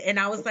questioned it. And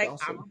I was That's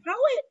like, I'm awesome. a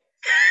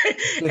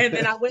poet. And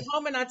then I went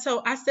home and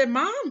I said,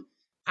 Mom,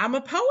 I'm a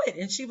poet.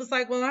 And she was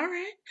like, well, all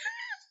right.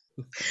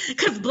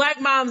 Because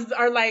black moms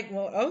are like,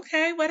 well,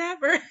 okay,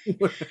 whatever, you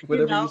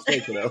Whatever you know,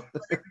 say, kiddo.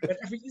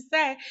 whatever you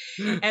say.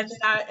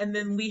 And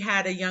then we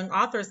had a young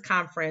authors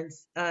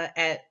conference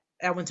I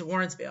went to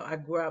Warrensville. I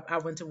grew up, I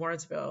went to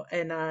Warrensville.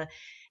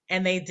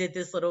 and they did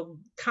this little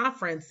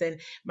conference.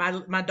 And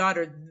my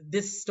daughter,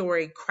 this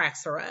story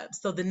cracks her up.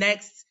 So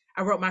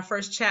I wrote my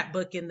first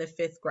chapbook in the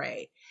 5th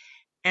grade,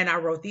 and I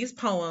wrote these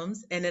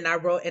poems, and then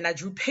I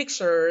drew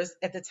pictures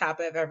at the top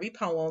of every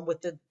poem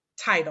with the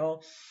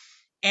title.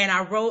 And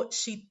I wrote,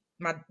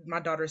 my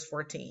daughter's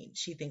 14.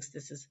 She thinks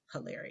this is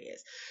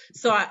hilarious.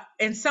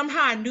 And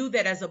somehow I knew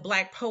that as a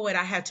Black poet,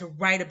 I had to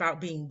write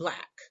about being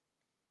Black.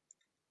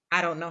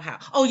 I don't know how.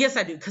 Oh, yes,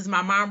 I do. Because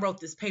my mom wrote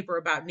this paper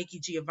about Nikki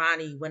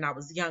Giovanni when I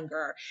was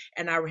younger.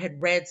 And I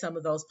had read some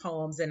of those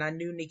poems, and I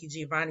knew Nikki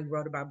Giovanni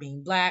wrote about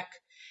being Black.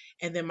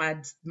 And then my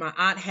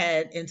aunt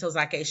had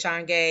Ntozake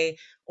Shange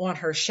on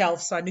her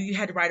shelf. So I knew you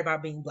had to write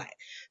about being Black.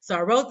 So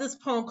I wrote this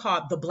poem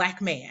called The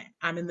Black Man.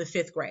 I'm in the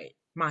 5th grade,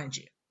 mind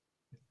you.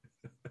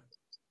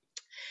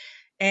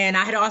 And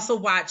I had also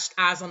watched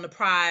Eyes on the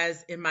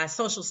Prize in my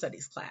social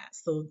studies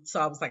class. So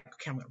I was like,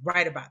 okay, I'm going to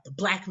write about the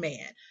Black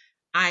man.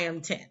 I am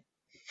 10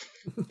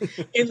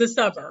 in the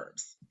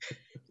suburbs.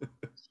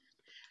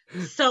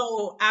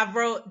 So I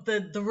wrote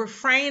the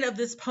refrain of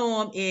this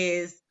poem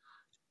is,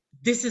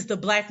 this is the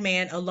Black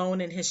man alone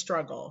in his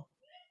struggle.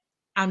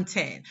 I'm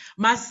 10.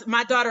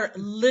 My daughter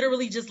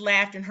literally just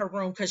laughed in her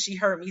room because she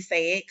heard me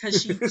say it,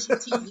 because she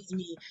teases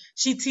me.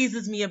 She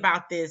teases me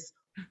about this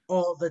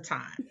all the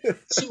time.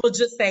 She will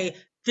just say,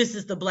 this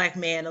is the Black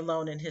man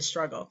alone in his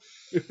struggle.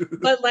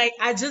 But like,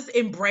 I just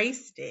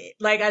embraced it.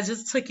 Like, I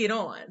just took it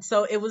on.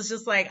 So it was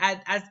just like,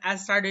 I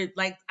started,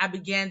 like, I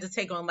began to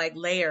take on like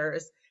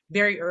layers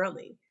very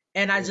early.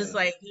 And I just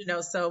like,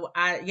 so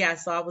I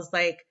was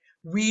like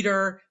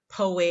reader,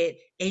 poet,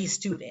 a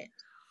student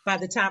by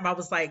the time I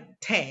was like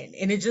 10.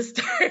 And it just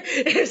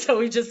started, so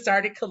we just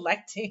started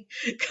collecting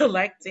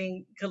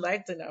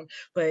them.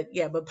 But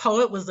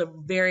poet was a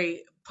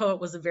very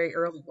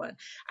early one.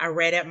 I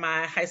read at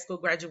my high school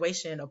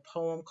graduation a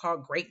poem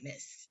called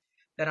Greatness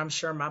that I'm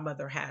sure my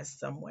mother has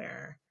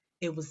somewhere.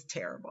 It was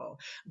terrible,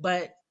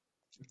 but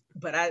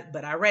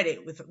I read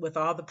it with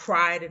all the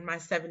pride in my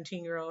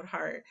 17-year-old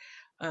heart.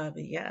 But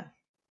yeah,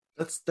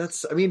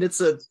 That's I mean,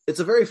 it's a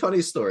very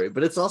funny story,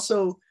 but it's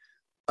also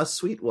a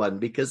sweet one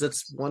because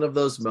it's one of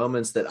those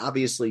moments that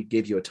obviously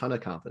gave you a ton of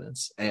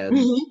confidence and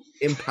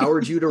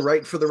empowered you to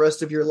write for the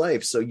rest of your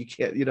life. So you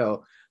can't,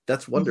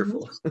 that's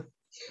wonderful.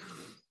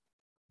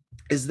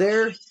 Is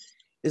there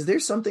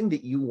something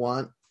that you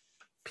want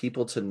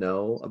people to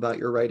know about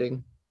your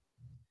writing?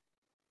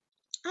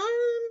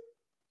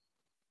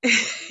 I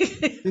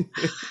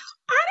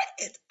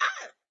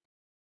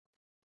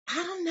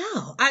don't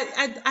know.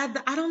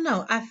 I don't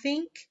know. I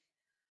think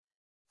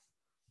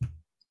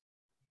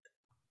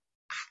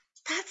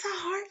that's a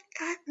hard.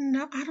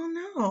 No, I don't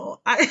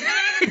know.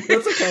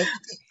 That's okay.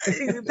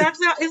 Isn't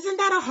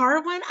that a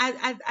hard one?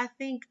 I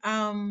think.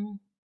 I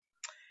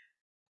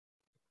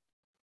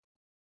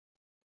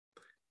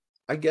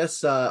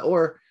guess,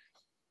 or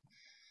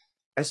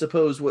I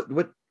suppose,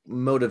 what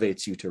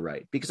motivates you to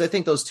write? Because I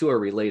think those two are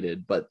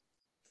related, but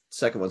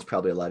second one's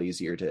probably a lot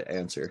easier to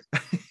answer.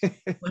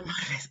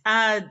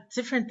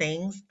 Different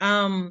things.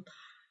 I'm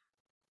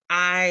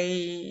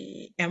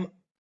a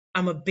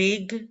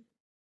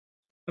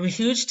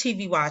huge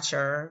TV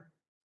watcher.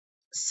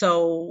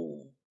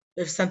 So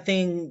if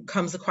something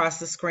comes across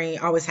the screen,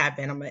 always have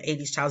been. I'm an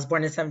 80s child. I was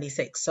born in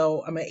 76.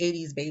 So I'm an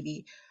 80s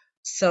baby.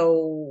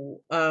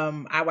 So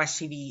I watch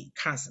TV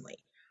constantly.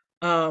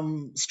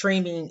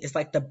 Streaming is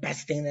like the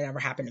best thing that ever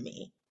happened to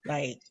me.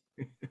 Like,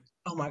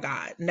 oh my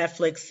God,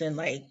 Netflix and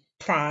like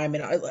Prime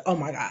and oh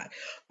my God.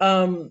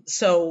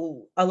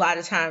 So a lot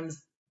of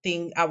times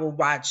I will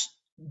watch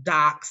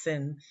docs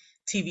and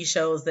TV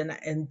shows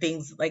and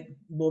things like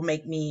will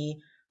make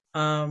me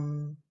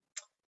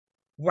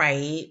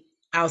write.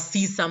 I'll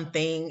see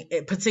something,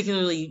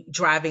 particularly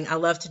driving. I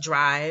love to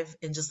drive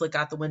and just look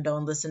out the window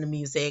and listen to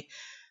music.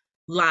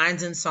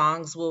 Lines and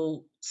songs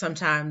will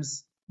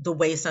sometimes, the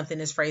way something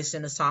is phrased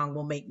in a song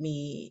will make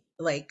me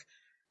like,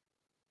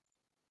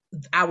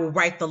 I will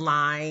write the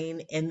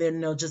line and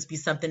then there'll just be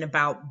something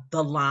about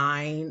the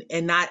line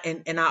and I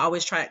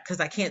always try,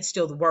 because I can't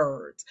steal the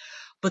words,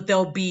 but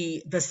there'll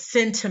be the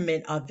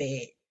sentiment of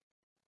it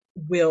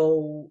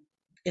will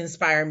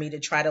inspire me to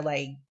try to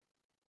like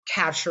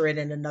capture it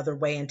in another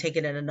way and take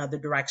it in another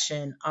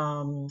direction.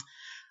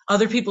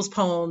 Other people's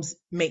poems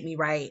make me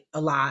write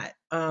a lot.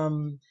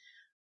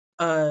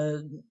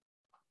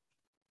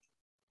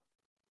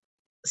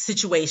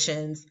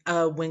 Situations,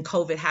 when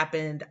COVID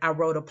happened, I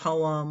wrote a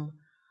poem.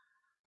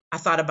 I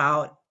thought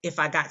about if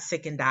I got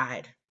sick and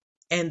died.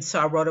 And so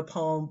I wrote a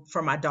poem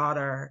for my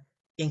daughter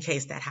in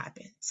case that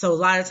happened. So a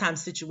lot of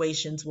times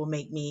situations will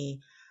make me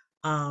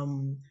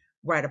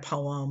write a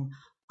poem.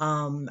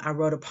 I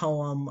wrote a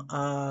poem.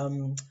 I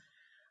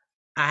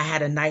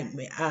had a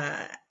nightmare.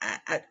 I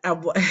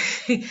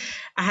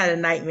had a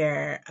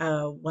nightmare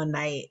one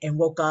night and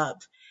woke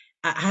up.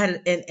 I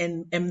had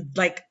and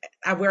like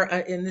I wear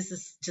and this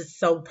is just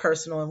so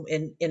personal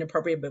and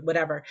inappropriate, but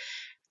whatever.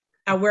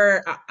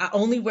 I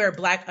only wear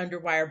black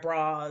underwire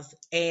bras,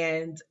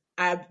 and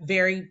I'm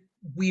very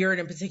weird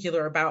and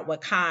particular about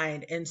what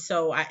kind. And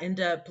so I end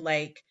up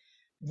like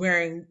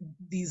wearing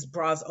these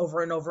bras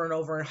over and over and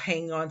over and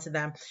hanging on to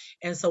them.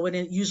 And so what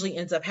it usually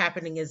ends up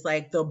happening is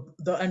like the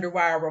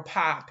underwire will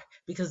pop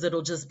because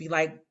it'll just be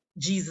like,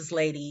 Jesus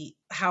lady,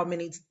 how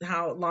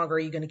long are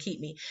you going to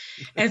keep me?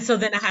 And so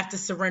then I have to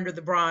surrender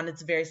the bra, and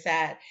it's very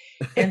sad.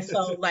 And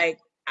so like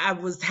I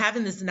was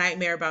having this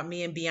nightmare about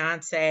me and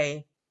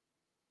Beyonce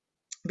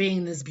being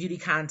in this beauty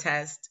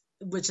contest,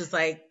 which is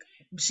like,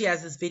 she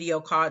has this video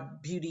called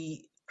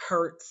Beauty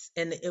Hurts.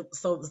 And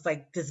so it was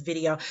like this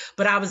video,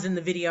 but I was in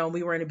the video and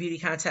we were in a beauty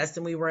contest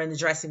and we were in the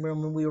dressing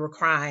room and we were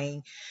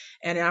crying.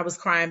 And I was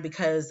crying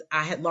because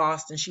I had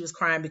lost and she was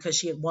crying because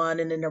she had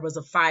won. And then there was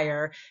a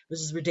fire, which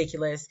is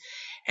ridiculous.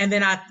 And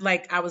then I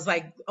was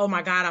like, oh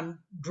my God, I'm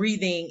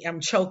breathing,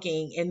 I'm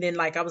choking. And then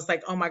like, I was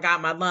like, oh my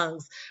God, my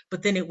lungs.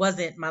 But then it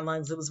wasn't my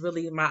lungs. It was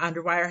really my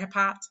underwire had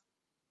popped.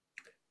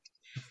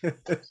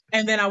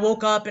 And then I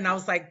woke up and I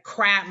was like,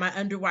 crap, my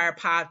underwire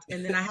popped.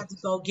 And then I had to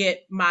go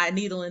get my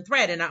needle and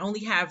thread. And I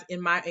only have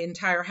in my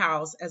entire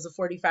house, as a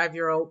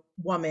 45-year-old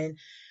woman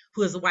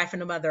who is a wife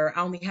and a mother,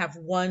 I only have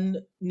one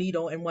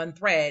needle and one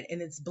thread,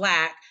 and it's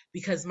black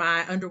because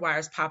my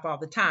underwires pop all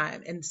the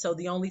time. And so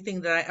the only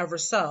thing that I ever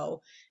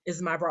sew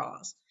is my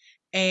bras.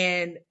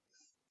 And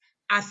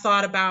I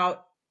thought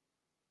about,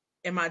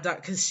 and my daughter,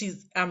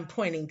 because I'm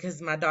pointing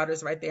because my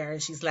daughter's right there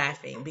and she's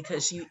laughing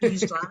because she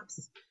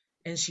eavesdrops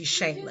and she's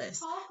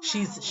shameless.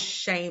 She's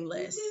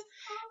shameless.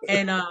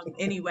 And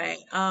anyway,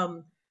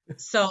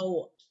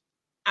 so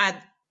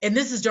I, and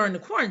this is during the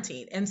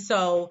quarantine. And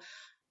so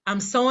I'm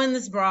sewing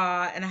this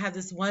bra and I have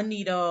this one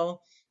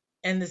needle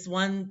and this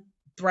one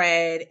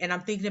thread. And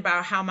I'm thinking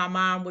about how my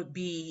mom would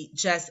be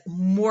just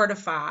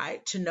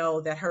mortified to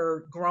know that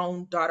her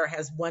grown daughter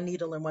has one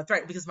needle and one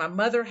thread, because my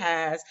mother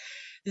has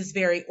this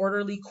very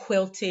orderly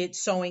quilted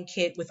sewing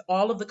kit with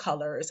all of the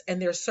colors, and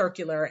they're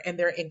circular and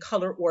they're in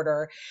color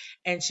order.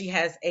 And she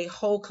has a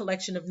whole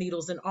collection of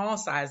needles in all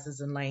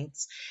sizes and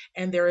lengths.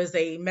 And there is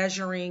a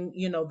measuring,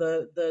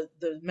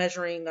 the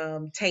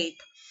measuring tape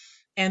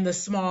and the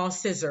small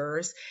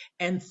scissors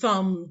and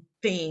thumb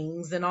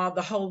things and all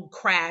the whole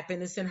crap.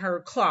 And it's in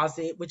her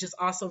closet, which is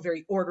also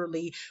very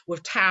orderly,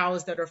 with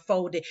towels that are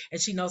folded. And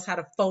she knows how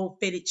to fold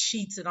fitted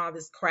sheets and all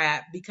this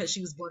crap because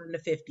she was born in the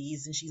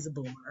 50s and she's a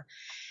boomer.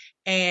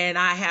 And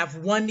I have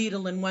one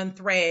needle and one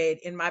thread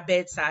in my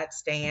bedside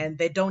stand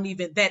that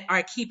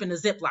are keeping a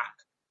Ziploc.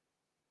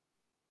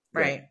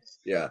 Right.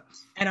 Yeah.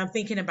 And I'm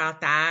thinking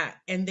about that.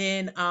 And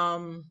then,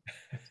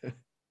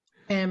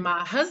 and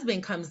my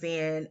husband comes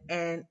in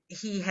and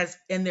he has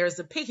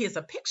a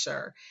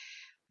picture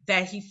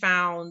that he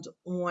found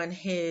on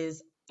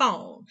his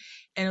phone.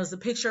 And it was a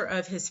picture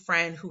of his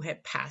friend who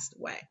had passed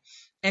away.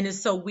 And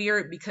it's so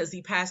weird because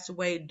he passed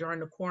away during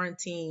the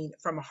quarantine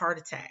from a heart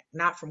attack,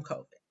 not from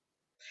COVID.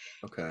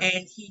 Okay.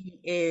 And he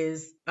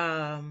is,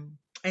 and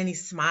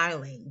he's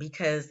smiling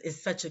because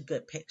it's such a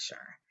good picture.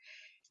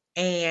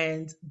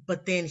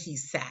 But then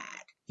he's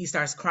sad. He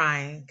starts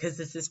crying because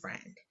it's his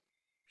friend.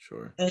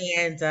 Sure.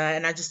 And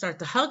I just start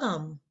to hug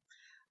him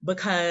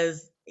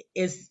because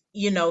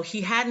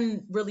he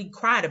hadn't really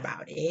cried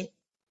about it.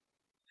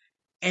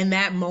 And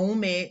that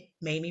moment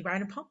made me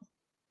write a poem.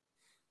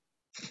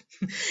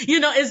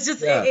 It's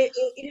just, yeah.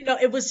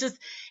 It was just,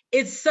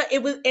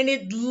 and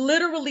it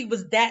literally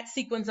was that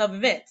sequence of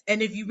events.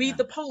 And if you read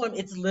the poem,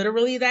 it's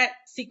literally that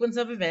sequence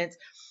of events.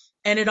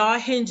 And it all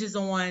hinges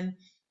on,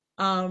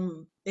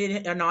 the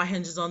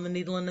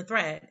needle and the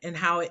thread, and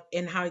how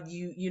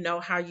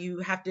you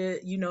have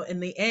to, in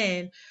the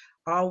end,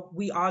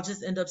 we all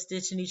just end up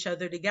stitching each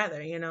other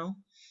together,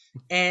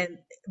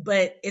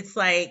 but it's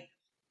like,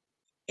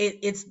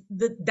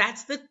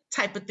 that's the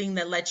type of thing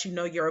that lets you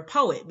know you're a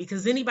poet,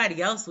 because anybody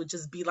else would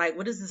just be like,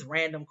 what is this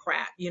random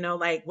crap?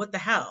 Like, what the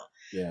hell?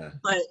 Yeah.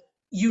 But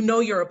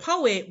you're a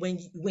poet when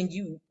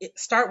you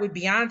start with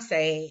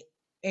Beyonce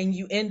and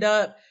you end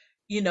up,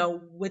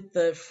 with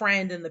the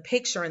friend and the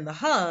picture and the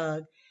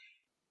hug,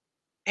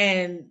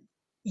 and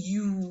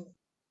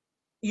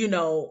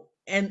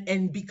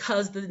and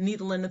because the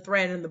needle and the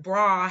thread and the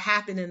bra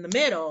happen in the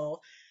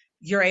middle,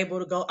 you're able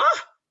to go, oh,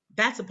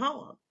 that's a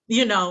poem,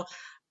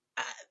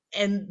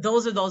 and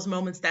those are those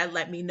moments that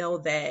let me know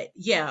that,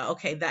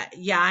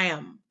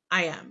 I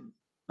am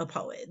a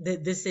poet.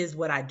 This is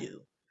what I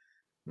do.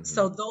 Mm-hmm.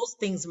 So those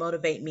things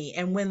motivate me.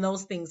 And when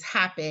those things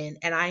happen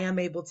and I am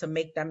able to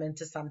make them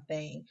into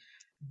something,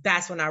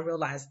 that's when I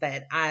realize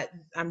that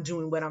I'm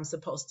doing what I'm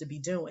supposed to be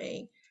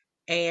doing.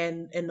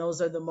 And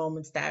those are the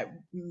moments that,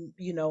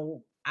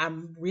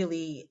 I'm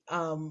really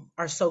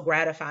are so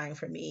gratifying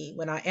for me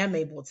when I am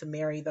able to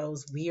marry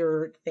those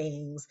weird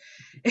things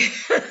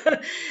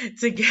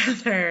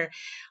together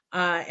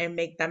and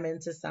make them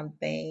into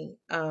something.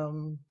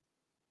 And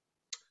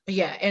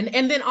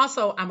then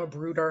also I'm a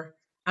brooder.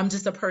 I'm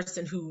just a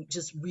person who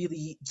just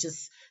really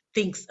just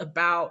thinks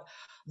about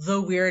the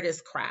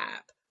weirdest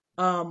crap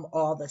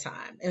all the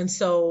time. And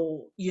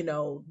so,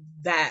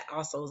 that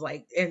also is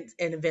like, and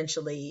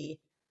eventually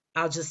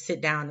I'll just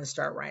sit down and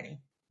start writing.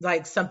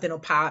 Like something will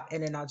pop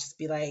and then I'll just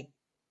be like,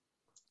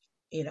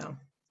 Yeah.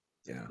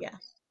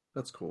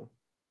 That's cool.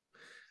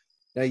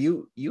 Now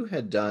you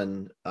had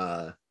done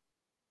a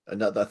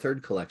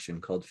third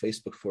collection called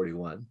Facebook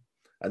 41,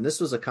 and this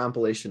was a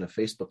compilation of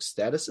Facebook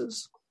statuses.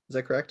 Is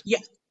that correct? Yeah.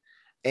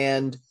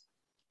 And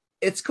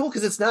it's cool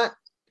because it's not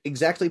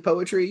exactly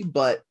poetry,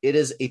 but it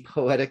is a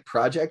poetic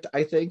project,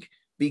 I think, Yeah.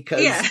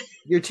 because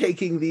you're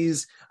taking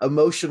these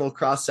emotional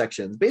cross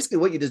sections. Basically,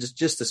 what you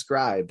just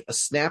described, a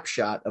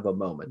snapshot of a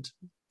moment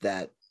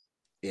that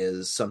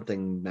is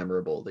something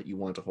memorable that you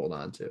want to hold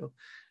on to,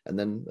 and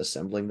then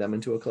assembling them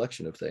into a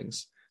collection of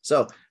things.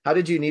 So, how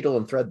did you needle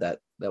and thread that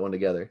one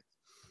together?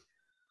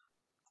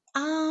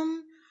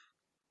 Um,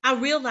 I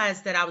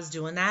realized that I was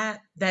doing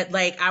that. That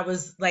like I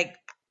was like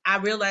I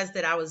realized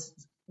that I was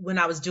when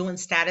I was doing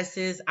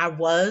statuses, I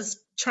was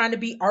trying to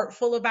be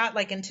artful about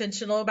like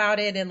intentional about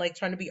it and like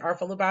trying to be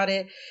artful about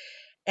it.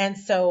 And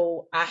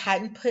so I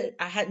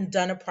hadn't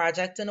done a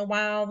project in a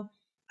while.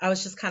 I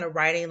was just kind of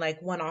writing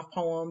like one-off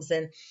poems,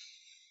 and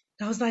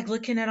I was like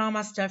looking at all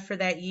my stuff for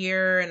that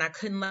year, and I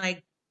couldn't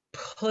like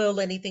pull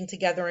anything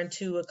together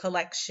into a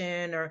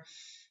collection, or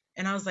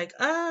and I was like,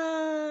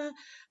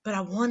 but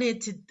I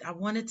wanted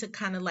to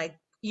kind of like,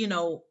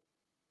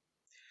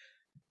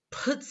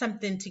 put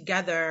something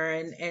together,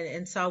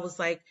 and so I was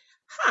like,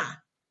 huh.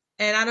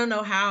 And I don't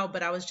know how,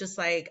 but I was just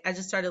like, I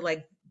just started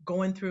like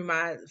going through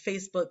my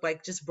Facebook,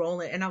 like just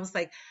rolling, and I was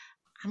like,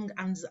 I'm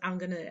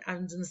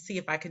gonna see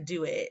if I can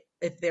do it,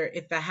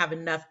 if I have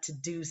enough to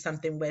do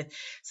something with.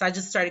 So I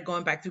just started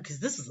going back through, because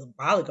this was a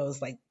while ago. It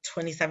was like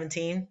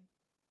 2017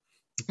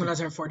 when I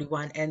turned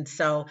 41. And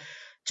so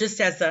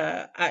just as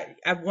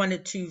I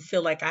wanted to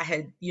feel like I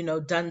had,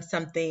 done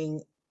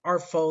something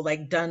artful,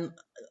 like done,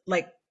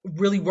 like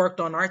really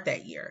worked on art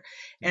that year.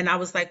 And I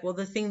was like, well,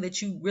 the thing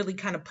that you really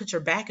kind of put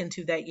your back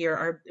into that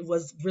year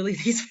was really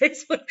these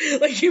Facebook,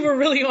 like you were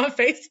really on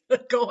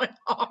Facebook going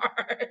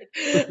hard.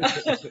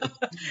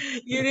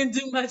 You didn't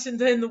do much in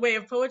the way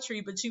of poetry,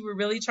 but you were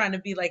really trying to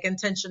be like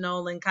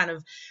intentional and kind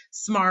of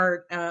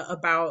smart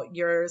about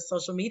your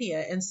social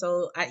media. And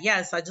so,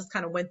 yes, I just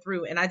kind of went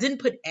through, and I didn't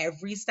put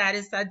every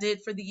status I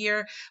did for the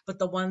year, but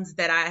the ones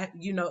that I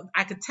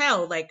could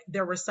tell like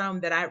there were some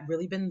that I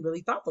really been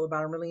really thoughtful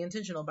about and really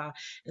intentional about.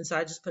 And so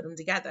I just put them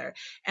together.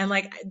 And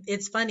like,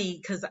 it's funny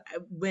because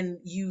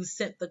when you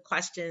sent the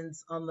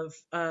questions on the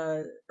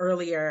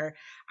earlier,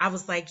 I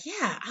was like,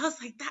 yeah, I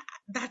was like,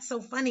 that's so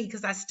funny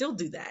because I still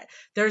do that.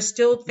 There's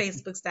still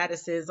Facebook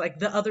statuses. Like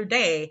the other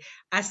day,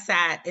 I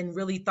sat and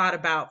really thought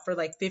about for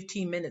like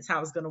 15 minutes how I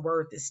was going to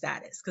word this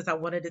status because I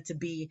wanted it to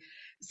be.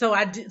 So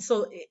I did.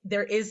 So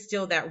there is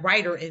still that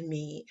writer in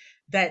me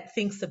that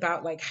thinks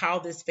about like how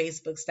this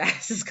Facebook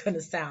status is going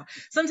to sound.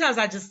 Sometimes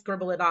I just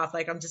scribble it off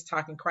like I'm just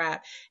talking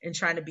crap and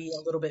trying to be a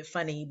little bit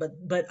funny,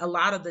 but a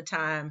lot of the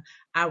time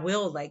I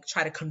will like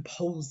try to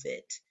compose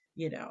it,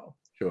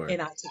 Sure. in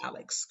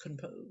italics,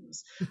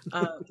 compose.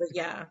 But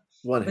yeah,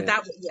 One but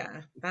hand.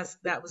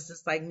 that was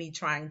just like me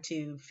trying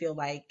to feel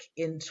like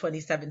in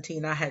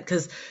 2017 I had,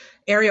 because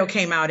Ariel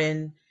came out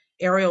in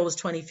Ariel was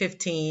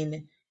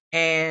 2015,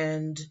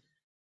 and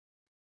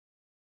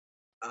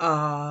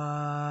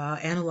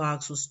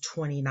Analogs was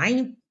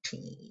 2019.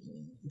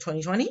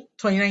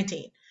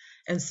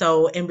 And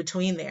so in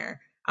between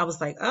there, I was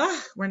like,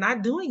 we're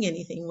not doing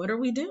anything. What are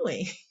we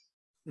doing?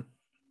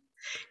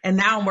 And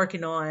now I'm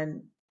working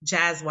on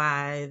Jazz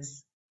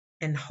Wives,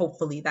 and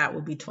hopefully that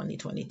will be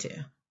 2022.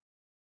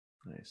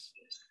 Nice.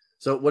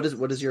 So what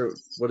is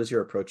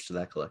your approach to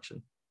that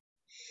collection?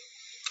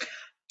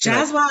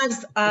 Jazz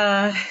Wives,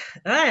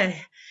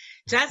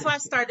 Jazz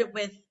Wives started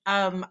with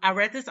I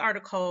read this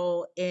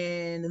article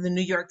in the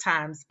New York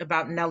Times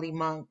about Nellie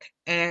Monk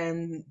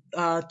and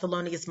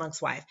Thelonious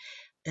Monk's wife.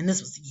 And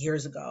this was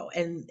years ago.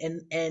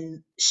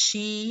 And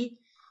she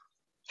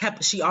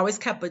always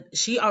kept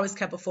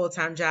a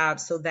full-time job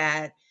so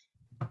that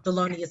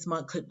Thelonious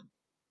Monk could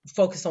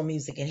focus on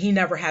music and he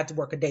never had to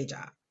work a day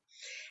job.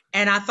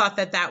 And I thought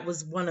that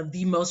was one of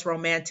the most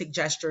romantic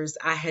gestures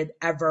I had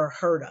ever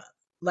heard of.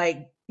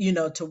 Like,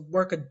 to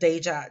work a day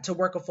job, to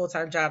work a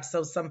full-time job.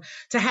 So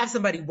to have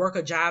somebody work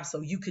a job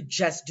so you could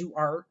just do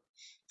art,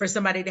 for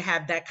somebody to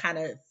have that kind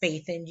of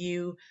faith in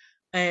you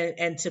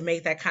and to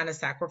make that kind of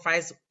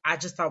sacrifice, I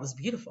just thought was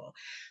beautiful.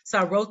 So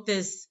I wrote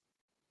this,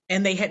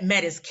 and they had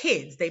met as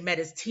kids. They met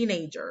as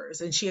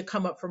teenagers, and she had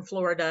come up from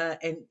Florida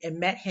and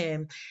met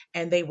him,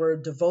 and they were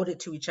devoted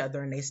to each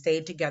other, and they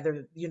stayed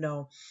together,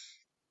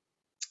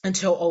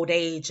 until old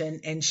age,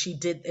 and she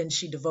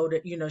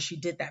devoted, she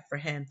did that for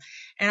him.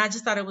 And I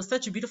just thought it was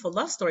such a beautiful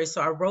love story.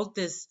 So I wrote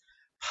this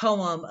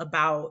poem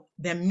about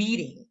them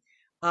meeting,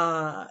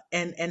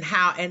 and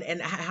how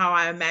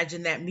I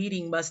imagine that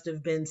meeting must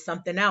have been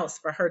something else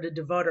for her to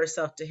devote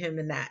herself to him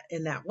in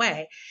that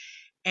way.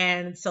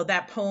 And so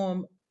that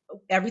poem,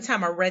 every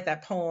time I read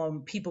that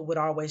poem, people would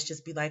always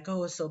just be like,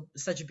 oh, it's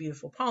such a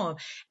beautiful poem.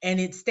 And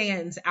it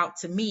stands out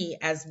to me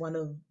as one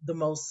of the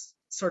most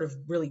sort of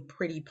really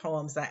pretty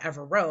poems I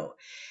ever wrote.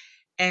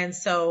 And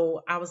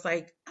so I was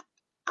like,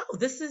 oh,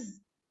 this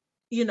is,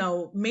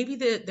 maybe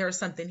there's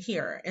something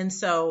here. And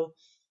so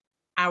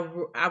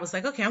I was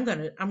like, okay, I'm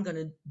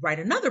gonna write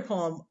another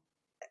poem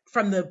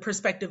from the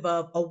perspective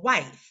of a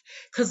wife,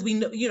 because we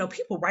know,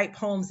 people write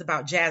poems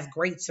about jazz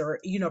greats, or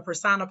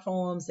persona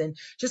poems, and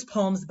just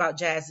poems about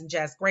jazz and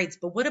jazz greats,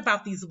 but what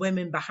about these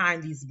women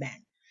behind these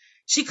men?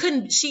 She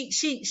can't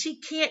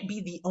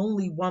be the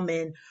only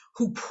woman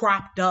who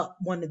propped up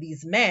one of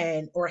these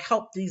men or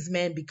helped these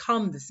men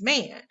become this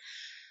man.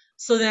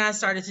 So then I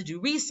started to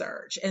do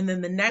research, and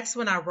then the next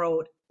one I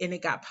wrote, and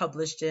it got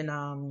published in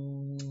I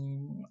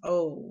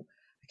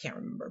can't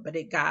remember, but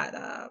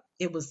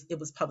it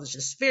was published.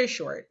 It's very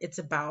short. It's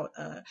about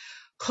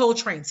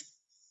Coltrane's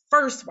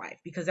first wife,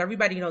 because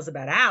everybody knows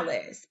about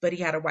Alice, but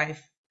he had a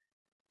wife,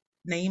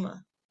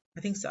 Naima.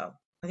 I think so.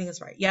 I think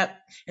that's right. Yep.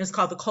 And it's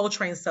called the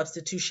Coltrane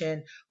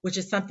Substitution, which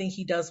is something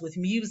he does with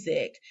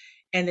music.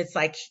 And it's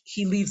like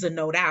he leaves a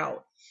note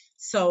out.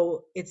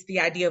 So it's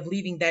the idea of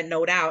leaving that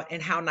note out,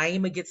 and how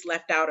Naima gets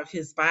left out of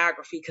his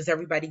biography because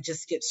everybody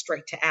just skips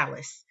straight to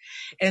Alice.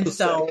 And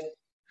so sick.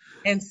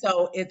 and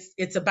so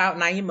it's about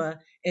Naima.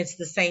 It's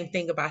the same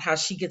thing about how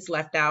she gets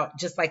left out,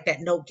 just like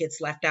that note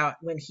gets left out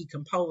when he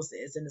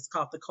composes, and it's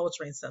called the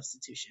Coltrane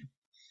Substitution.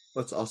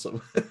 That's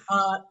awesome. Uh,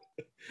 I'm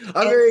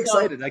and very so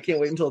excited. I can't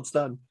wait until it's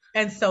done.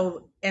 and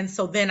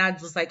so then I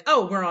was like,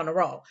 oh, we're on a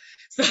roll.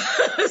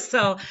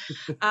 So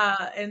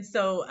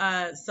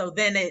so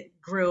then it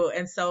grew.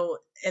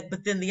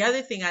 But then the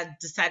other thing, I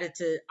decided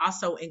to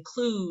also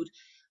include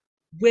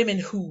women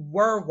who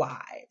were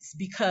wives,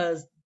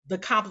 because the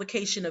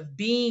complication of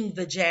being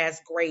the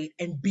jazz great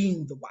and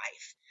being the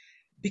wife,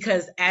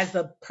 because as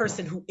a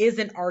person who is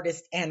an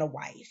artist and a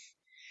wife,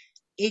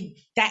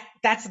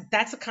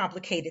 that's a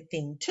complicated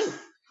thing too.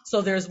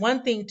 So there's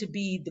one thing to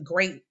be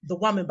the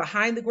woman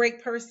behind the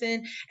great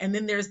person, and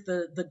then there's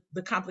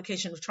the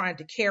complication of trying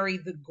to carry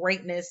the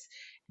greatness,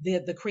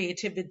 the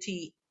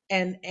creativity,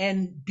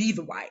 and be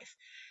the wife.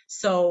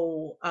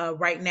 So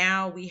right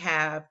now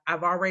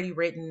I've already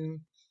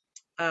written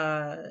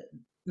uh,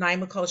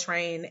 Naima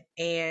Coltrane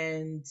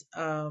and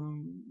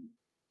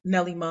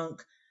Nellie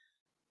Monk,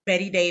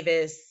 Betty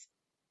Davis,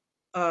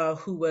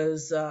 who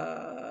was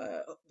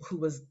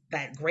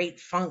that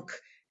great funk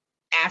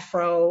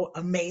Afro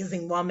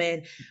amazing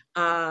woman,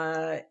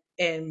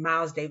 and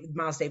Miles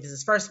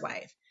Davis's first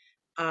wife,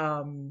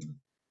 um,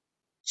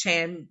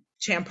 Chan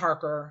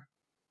Parker,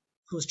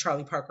 who's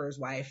Charlie Parker's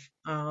wife.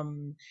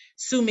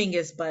 Su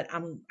Mingus, but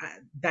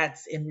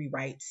that's in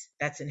rewrites.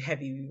 That's in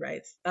heavy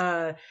rewrites.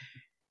 Uh,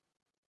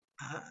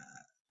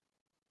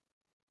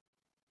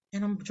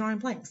 and I'm drawing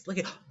blanks. Look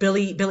at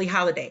Billie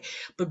Holiday.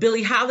 But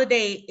Billie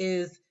Holiday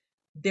is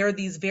there are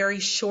these very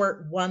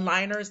short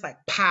one-liners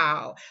like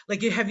pow.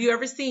 Like have you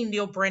ever seen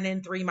Neil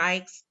Brennan Three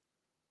Mics?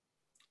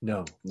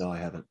 No, I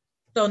haven't.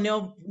 So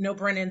Neil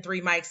Brennan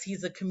Three Mics,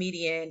 he's a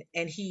comedian,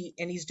 and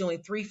he's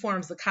doing three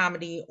forms of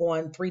comedy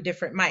on three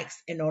different mics.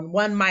 And on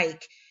one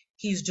mic,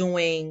 he's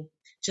doing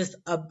just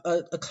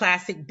a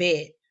classic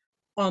bit.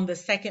 On the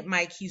second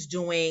mic, he's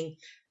doing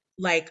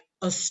like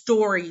a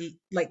story,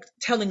 like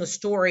telling a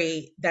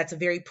story that's a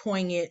very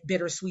poignant,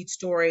 bittersweet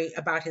story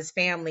about his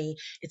family.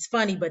 It's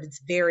funny, but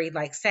it's very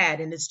like sad,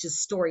 and it's just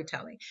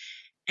storytelling.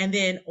 And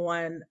then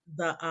on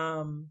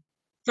the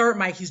third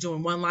mic, he's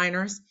doing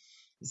one-liners.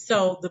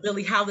 So the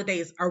Billie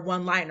Holidays are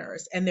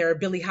one-liners, and there are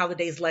Billie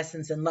Holiday's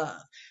lessons in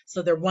love.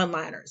 So they're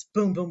one-liners,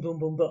 boom, boom, boom,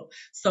 boom, boom.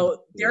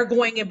 So they're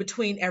going in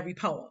between every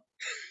poem.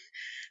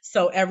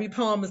 So every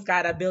poem has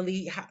got a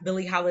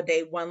Billie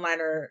Holiday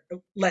one-liner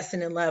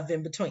lesson in love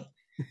in between.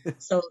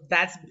 So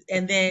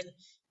and then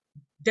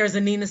there's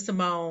a Nina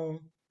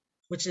Simone,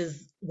 which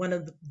is one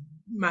of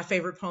my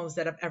favorite poems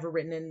that I've ever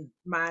written in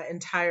my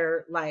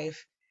entire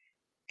life.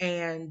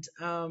 And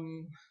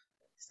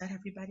is that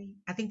everybody?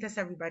 I think that's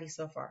everybody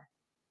so far.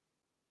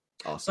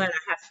 Awesome.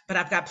 But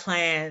I've got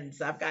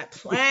plans. I've got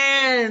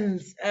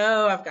plans.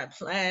 Oh, I've got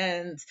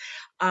plans.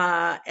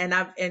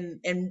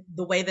 And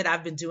the way that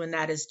I've been doing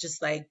that is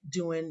just like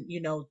doing,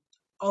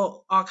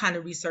 all kind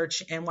of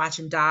research and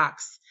watching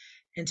docs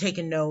and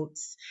taking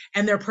notes.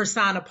 And they're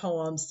persona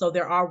poems, so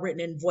they're all written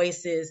in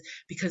voices,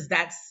 because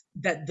that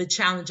the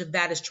challenge of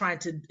that is trying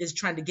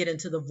to get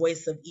into the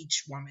voice of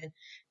each woman,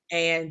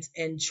 and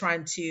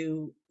trying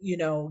to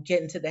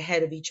get into the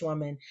head of each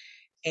woman.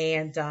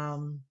 And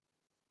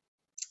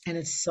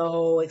it's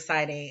so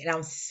exciting, and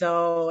I'm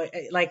so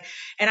like,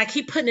 and I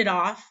keep putting it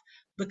off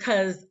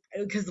because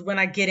when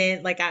I get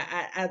in, like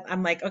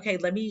I'm like, okay,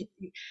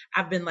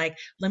 I've been like,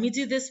 let me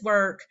do this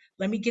work,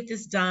 let me get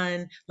this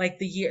done, like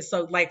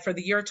so like for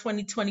the year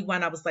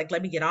 2021, I was like,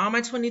 let me get all my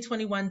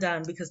 2021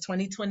 done, because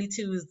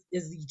 2022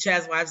 is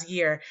Jazz Wives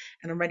year,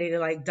 and I'm ready to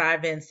like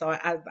dive in. So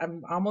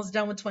I'm almost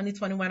done with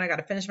 2021. I got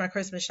to finish my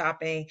Christmas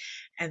shopping,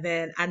 and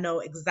then I know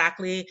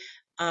exactly,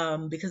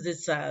 because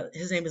it's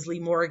his name is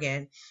Lee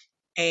Morgan,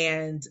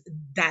 and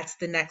that's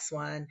the next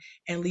one.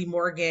 And Lee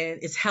Morgan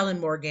is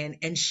Helen Morgan,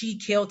 and she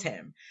killed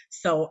him.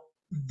 So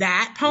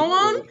that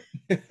poem,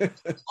 that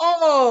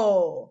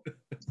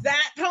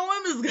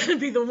poem is gonna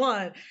be the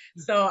one.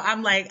 So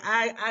I'm like,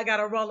 I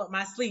gotta roll up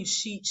my sleeves.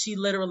 She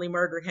literally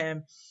murdered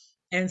him,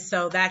 and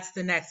so that's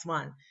the next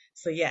one.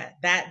 So yeah,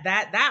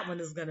 that one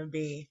is gonna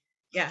be,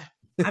 yeah.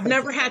 I've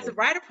never had to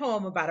write a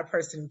poem about a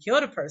person who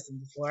killed a person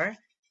before.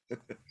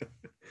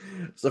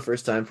 It's the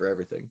first time for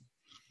everything,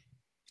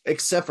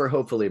 except for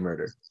hopefully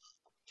murder,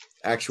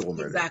 actual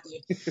murder.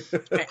 Exactly.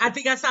 I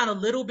think I sound a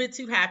little bit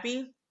too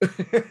happy.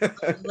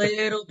 A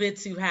little bit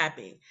too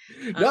happy.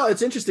 No,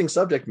 it's interesting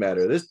subject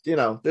matter.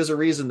 There's a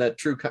reason that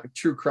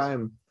true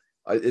crime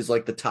is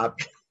like the top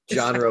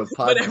genre of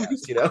Whatever.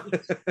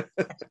 podcast.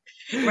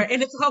 Right.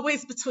 And it's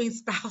always between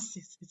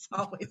spouses. It's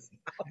always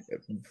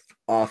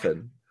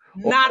Often,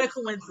 not or a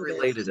coincidence.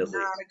 related at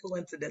Not least. a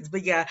coincidence.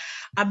 But yeah,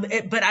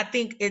 but I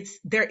think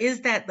there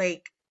is that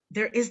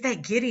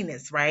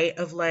giddiness, right?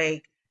 Of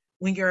like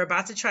when you're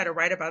about to try to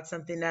write about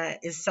something that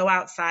is so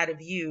outside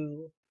of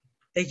you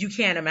that you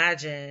can't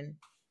imagine,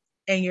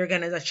 and you're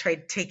gonna like, try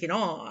to take it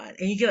on,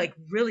 and you get like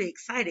really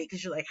excited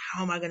because you're like,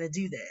 how am I gonna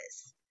do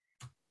this?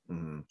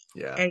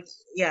 Yeah, And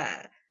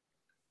yeah,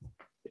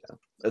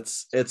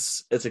 it's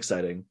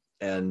exciting,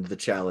 and the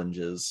challenge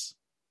is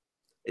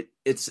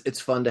it's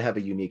fun to have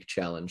a unique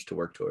challenge to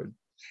work toward.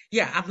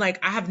 yeah, I'm like,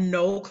 I have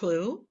no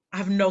clue. I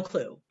have no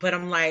clue. But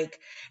I'm like,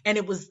 and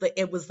it was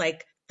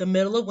like the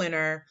middle of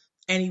winter,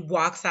 and he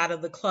walks out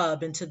of the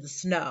club into the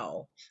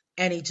snow,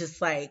 and he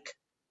just like,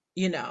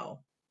 you know,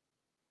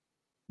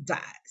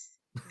 dies.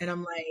 And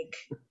I'm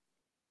like,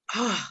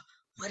 oh,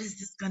 what is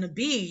this gonna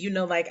be?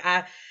 Like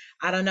I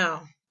don't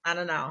know. I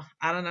don't know.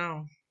 I don't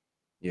know.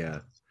 Yeah,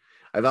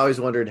 I've always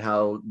wondered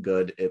how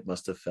good it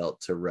must have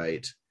felt to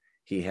write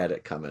 "He Had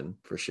It Coming"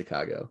 for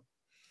Chicago.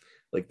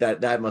 Like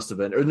that must have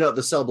been, or no,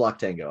 the Cell Block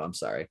Tango. I'm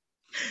sorry.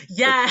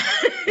 Yeah.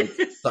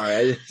 Sorry,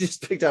 I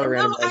just picked out a No,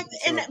 random. I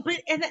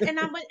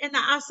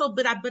also,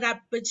 but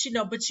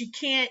you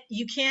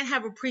can't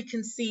have a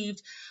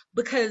preconceived,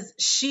 because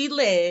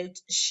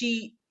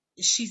she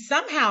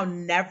somehow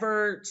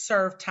never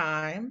served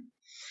time,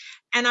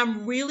 and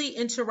I'm really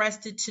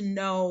interested to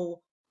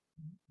know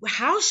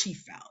how she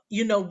felt.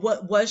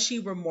 What was she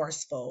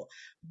remorseful?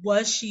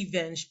 Was she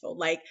vengeful?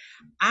 Like,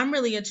 I'm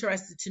really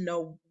interested to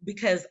know,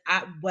 because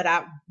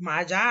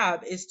my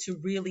job is to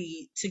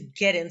really to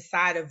get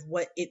inside of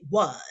what it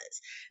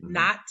was,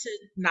 Mhm.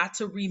 not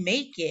to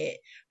remake it,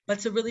 but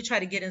to really try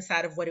to get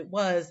inside of what it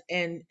was,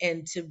 and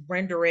to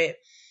render it,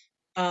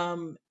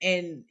 and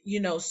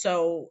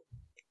so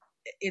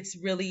it's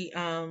really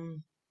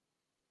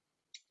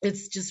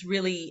it's just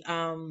really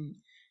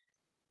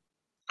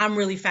I'm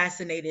really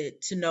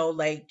fascinated to know,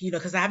 like,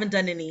 because I haven't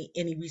done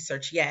any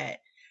research yet.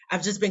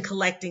 I've just been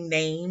collecting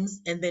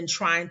names and then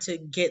trying to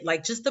get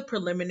like just the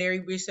preliminary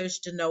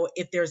research to know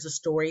if there's a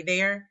story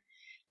there.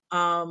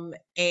 And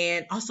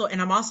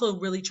I'm also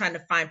really trying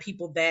to find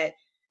people that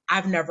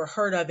I've never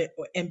heard of it,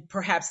 and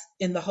perhaps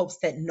in the hopes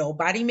that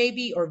nobody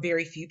maybe or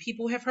very few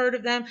people have heard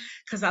of them,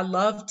 because I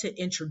love to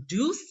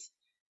introduce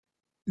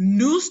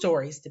new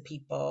stories to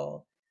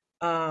people.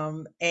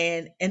 And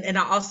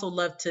I also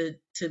love to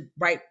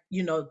write,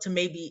 to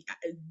maybe,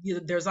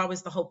 there's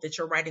always the hope that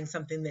you're writing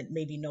something that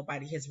maybe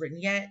nobody has written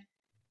yet.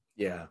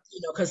 Yeah,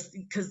 Because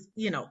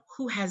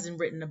who hasn't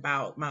written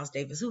about Miles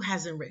Davis? Who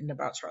hasn't written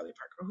about Charlie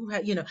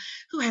Parker?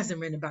 Who hasn't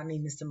written about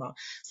Nina Simone?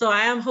 So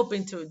I am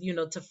hoping to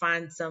to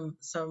find some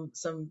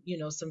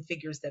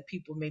figures that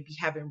people maybe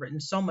haven't written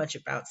so much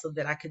about, so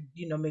that I could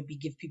maybe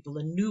give people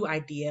a new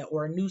idea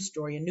or a new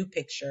story, a new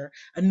picture,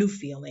 a new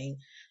feeling,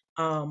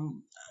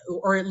 um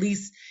or at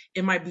least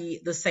it might be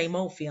the same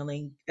old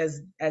feeling,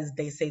 as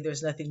they say,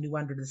 there's nothing new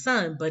under the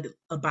sun, but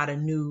about a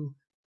new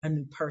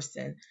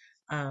person.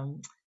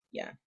 um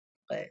yeah,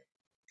 but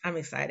I'm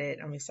excited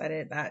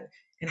that,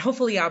 and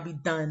hopefully I'll be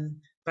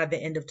done by the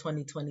end of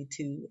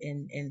 2022,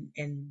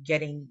 and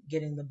getting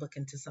the book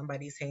into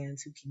somebody's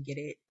hands who can get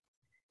it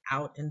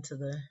out into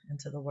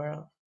the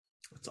world.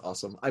 that's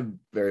awesome. I'm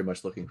very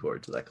much looking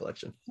forward to that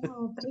collection.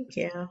 Oh, thank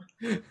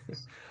you.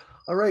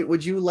 All right,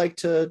 would you like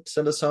to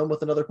send us home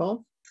with another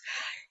poem?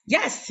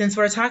 Yes, since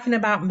we're talking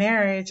about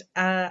marriage,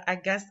 I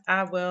guess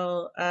I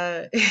will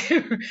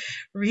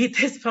read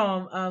this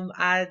poem.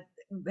 I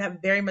have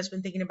very much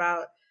been thinking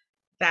about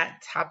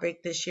that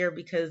topic this year,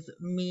 because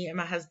me and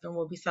my husband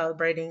will be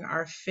celebrating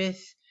our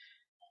fifth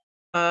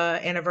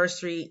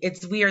anniversary.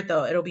 It's weird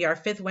though. It'll be our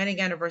fifth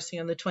wedding anniversary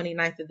on the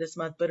 29th of this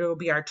month, but it'll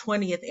be our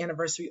 20th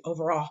anniversary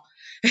overall,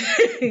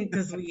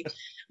 because we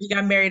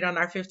got married on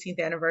our 15th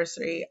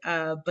anniversary.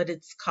 But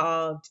it's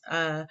called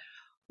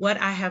What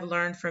I Have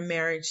Learned from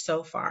Marriage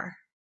So Far.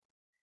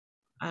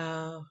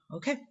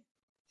 Okay.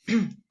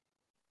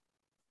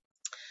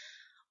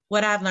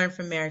 What I've learned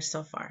from marriage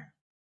so far.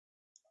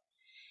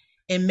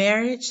 In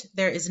marriage,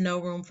 there is no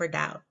room for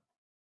doubt.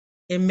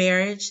 In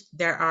marriage,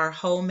 there are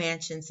whole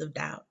mansions of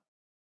doubt.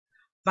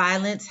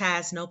 Violence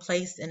has no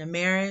place in a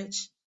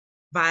marriage.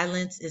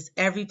 Violence is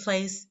every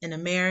place in a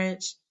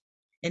marriage.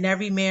 In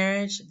every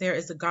marriage, there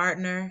is a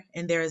gardener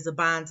and there is a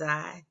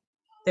bonsai.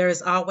 There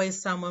is always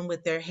someone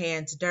with their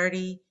hands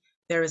dirty.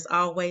 There is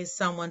always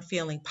someone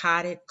feeling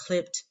potted,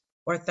 clipped,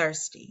 or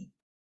thirsty.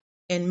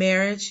 In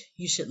marriage,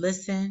 you should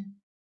listen.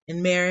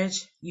 In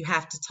marriage, you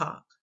have to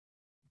talk.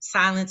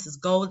 Silence is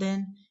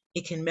golden.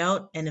 It can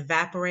melt and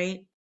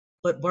evaporate,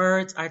 but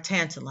words are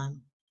tantalum.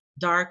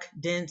 dark,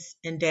 dense,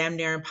 and damn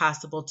near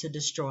impossible to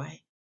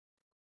destroy.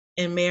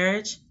 In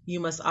marriage, you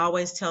must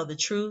always tell the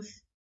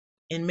truth.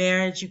 In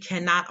marriage, you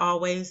cannot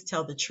always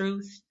tell the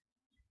truth.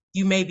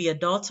 You may be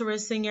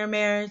adulterous in your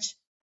marriage,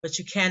 but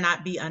you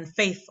cannot be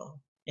unfaithful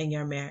in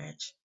your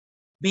marriage.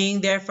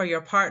 Being there for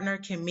your partner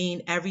can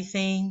mean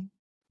everything.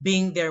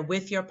 Being there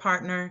with your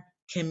partner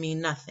can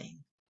mean nothing.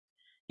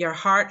 Your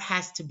heart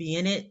has to be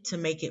in it to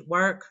make it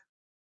work.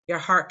 Your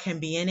heart can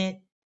be in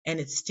it and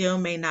it still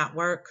may not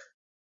work.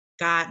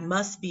 God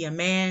must be a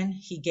man.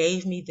 He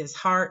gave me this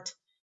heart.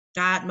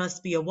 God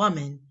must be a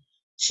woman.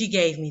 She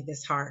gave me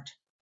this heart.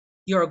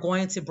 You're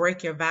going to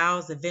break your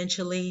vows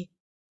eventually.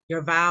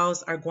 Your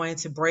vows are going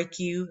to break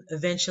you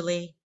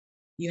eventually.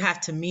 You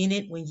have to mean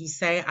it when you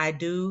say, I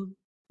do.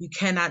 You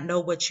cannot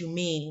know what you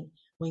mean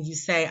when you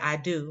say, I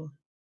do.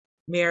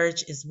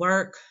 Marriage is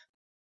work.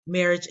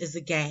 Marriage is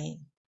a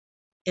game.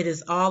 It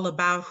is all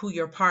about who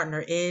your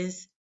partner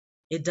is.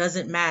 It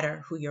doesn't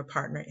matter who your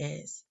partner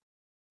is.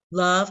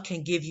 Love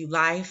can give you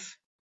life.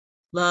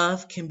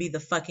 Love can be the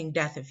fucking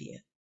death of you.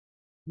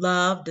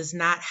 Love does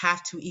not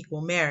have to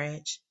equal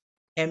marriage,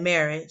 and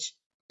marriage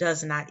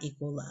does not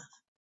equal love.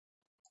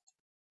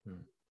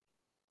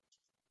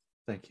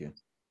 Thank you.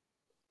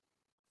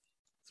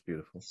 It's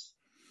beautiful.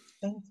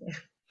 Thank you.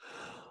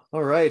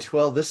 All right.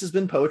 Well, this has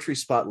been Poetry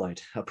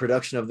Spotlight, a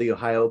production of the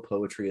Ohio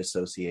Poetry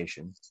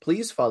Association.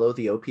 Please follow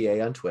the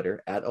OPA on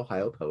Twitter at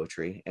Ohio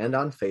Poetry and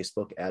on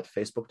Facebook at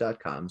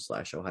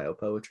facebook.com/Ohio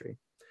Poetry.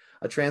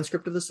 A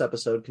transcript of this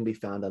episode can be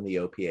found on the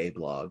OPA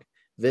blog.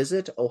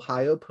 Visit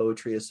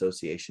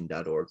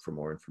ohiopoetryassociation.org for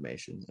more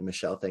information. And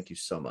Michelle, thank you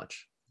so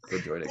much for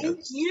joining us.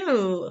 Thank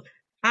you.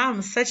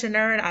 I'm such a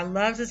nerd. I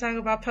love to talk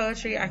about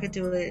poetry. I could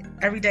do it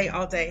every day,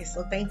 all day.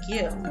 So thank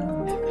you.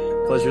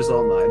 Pleasure's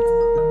all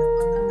mine.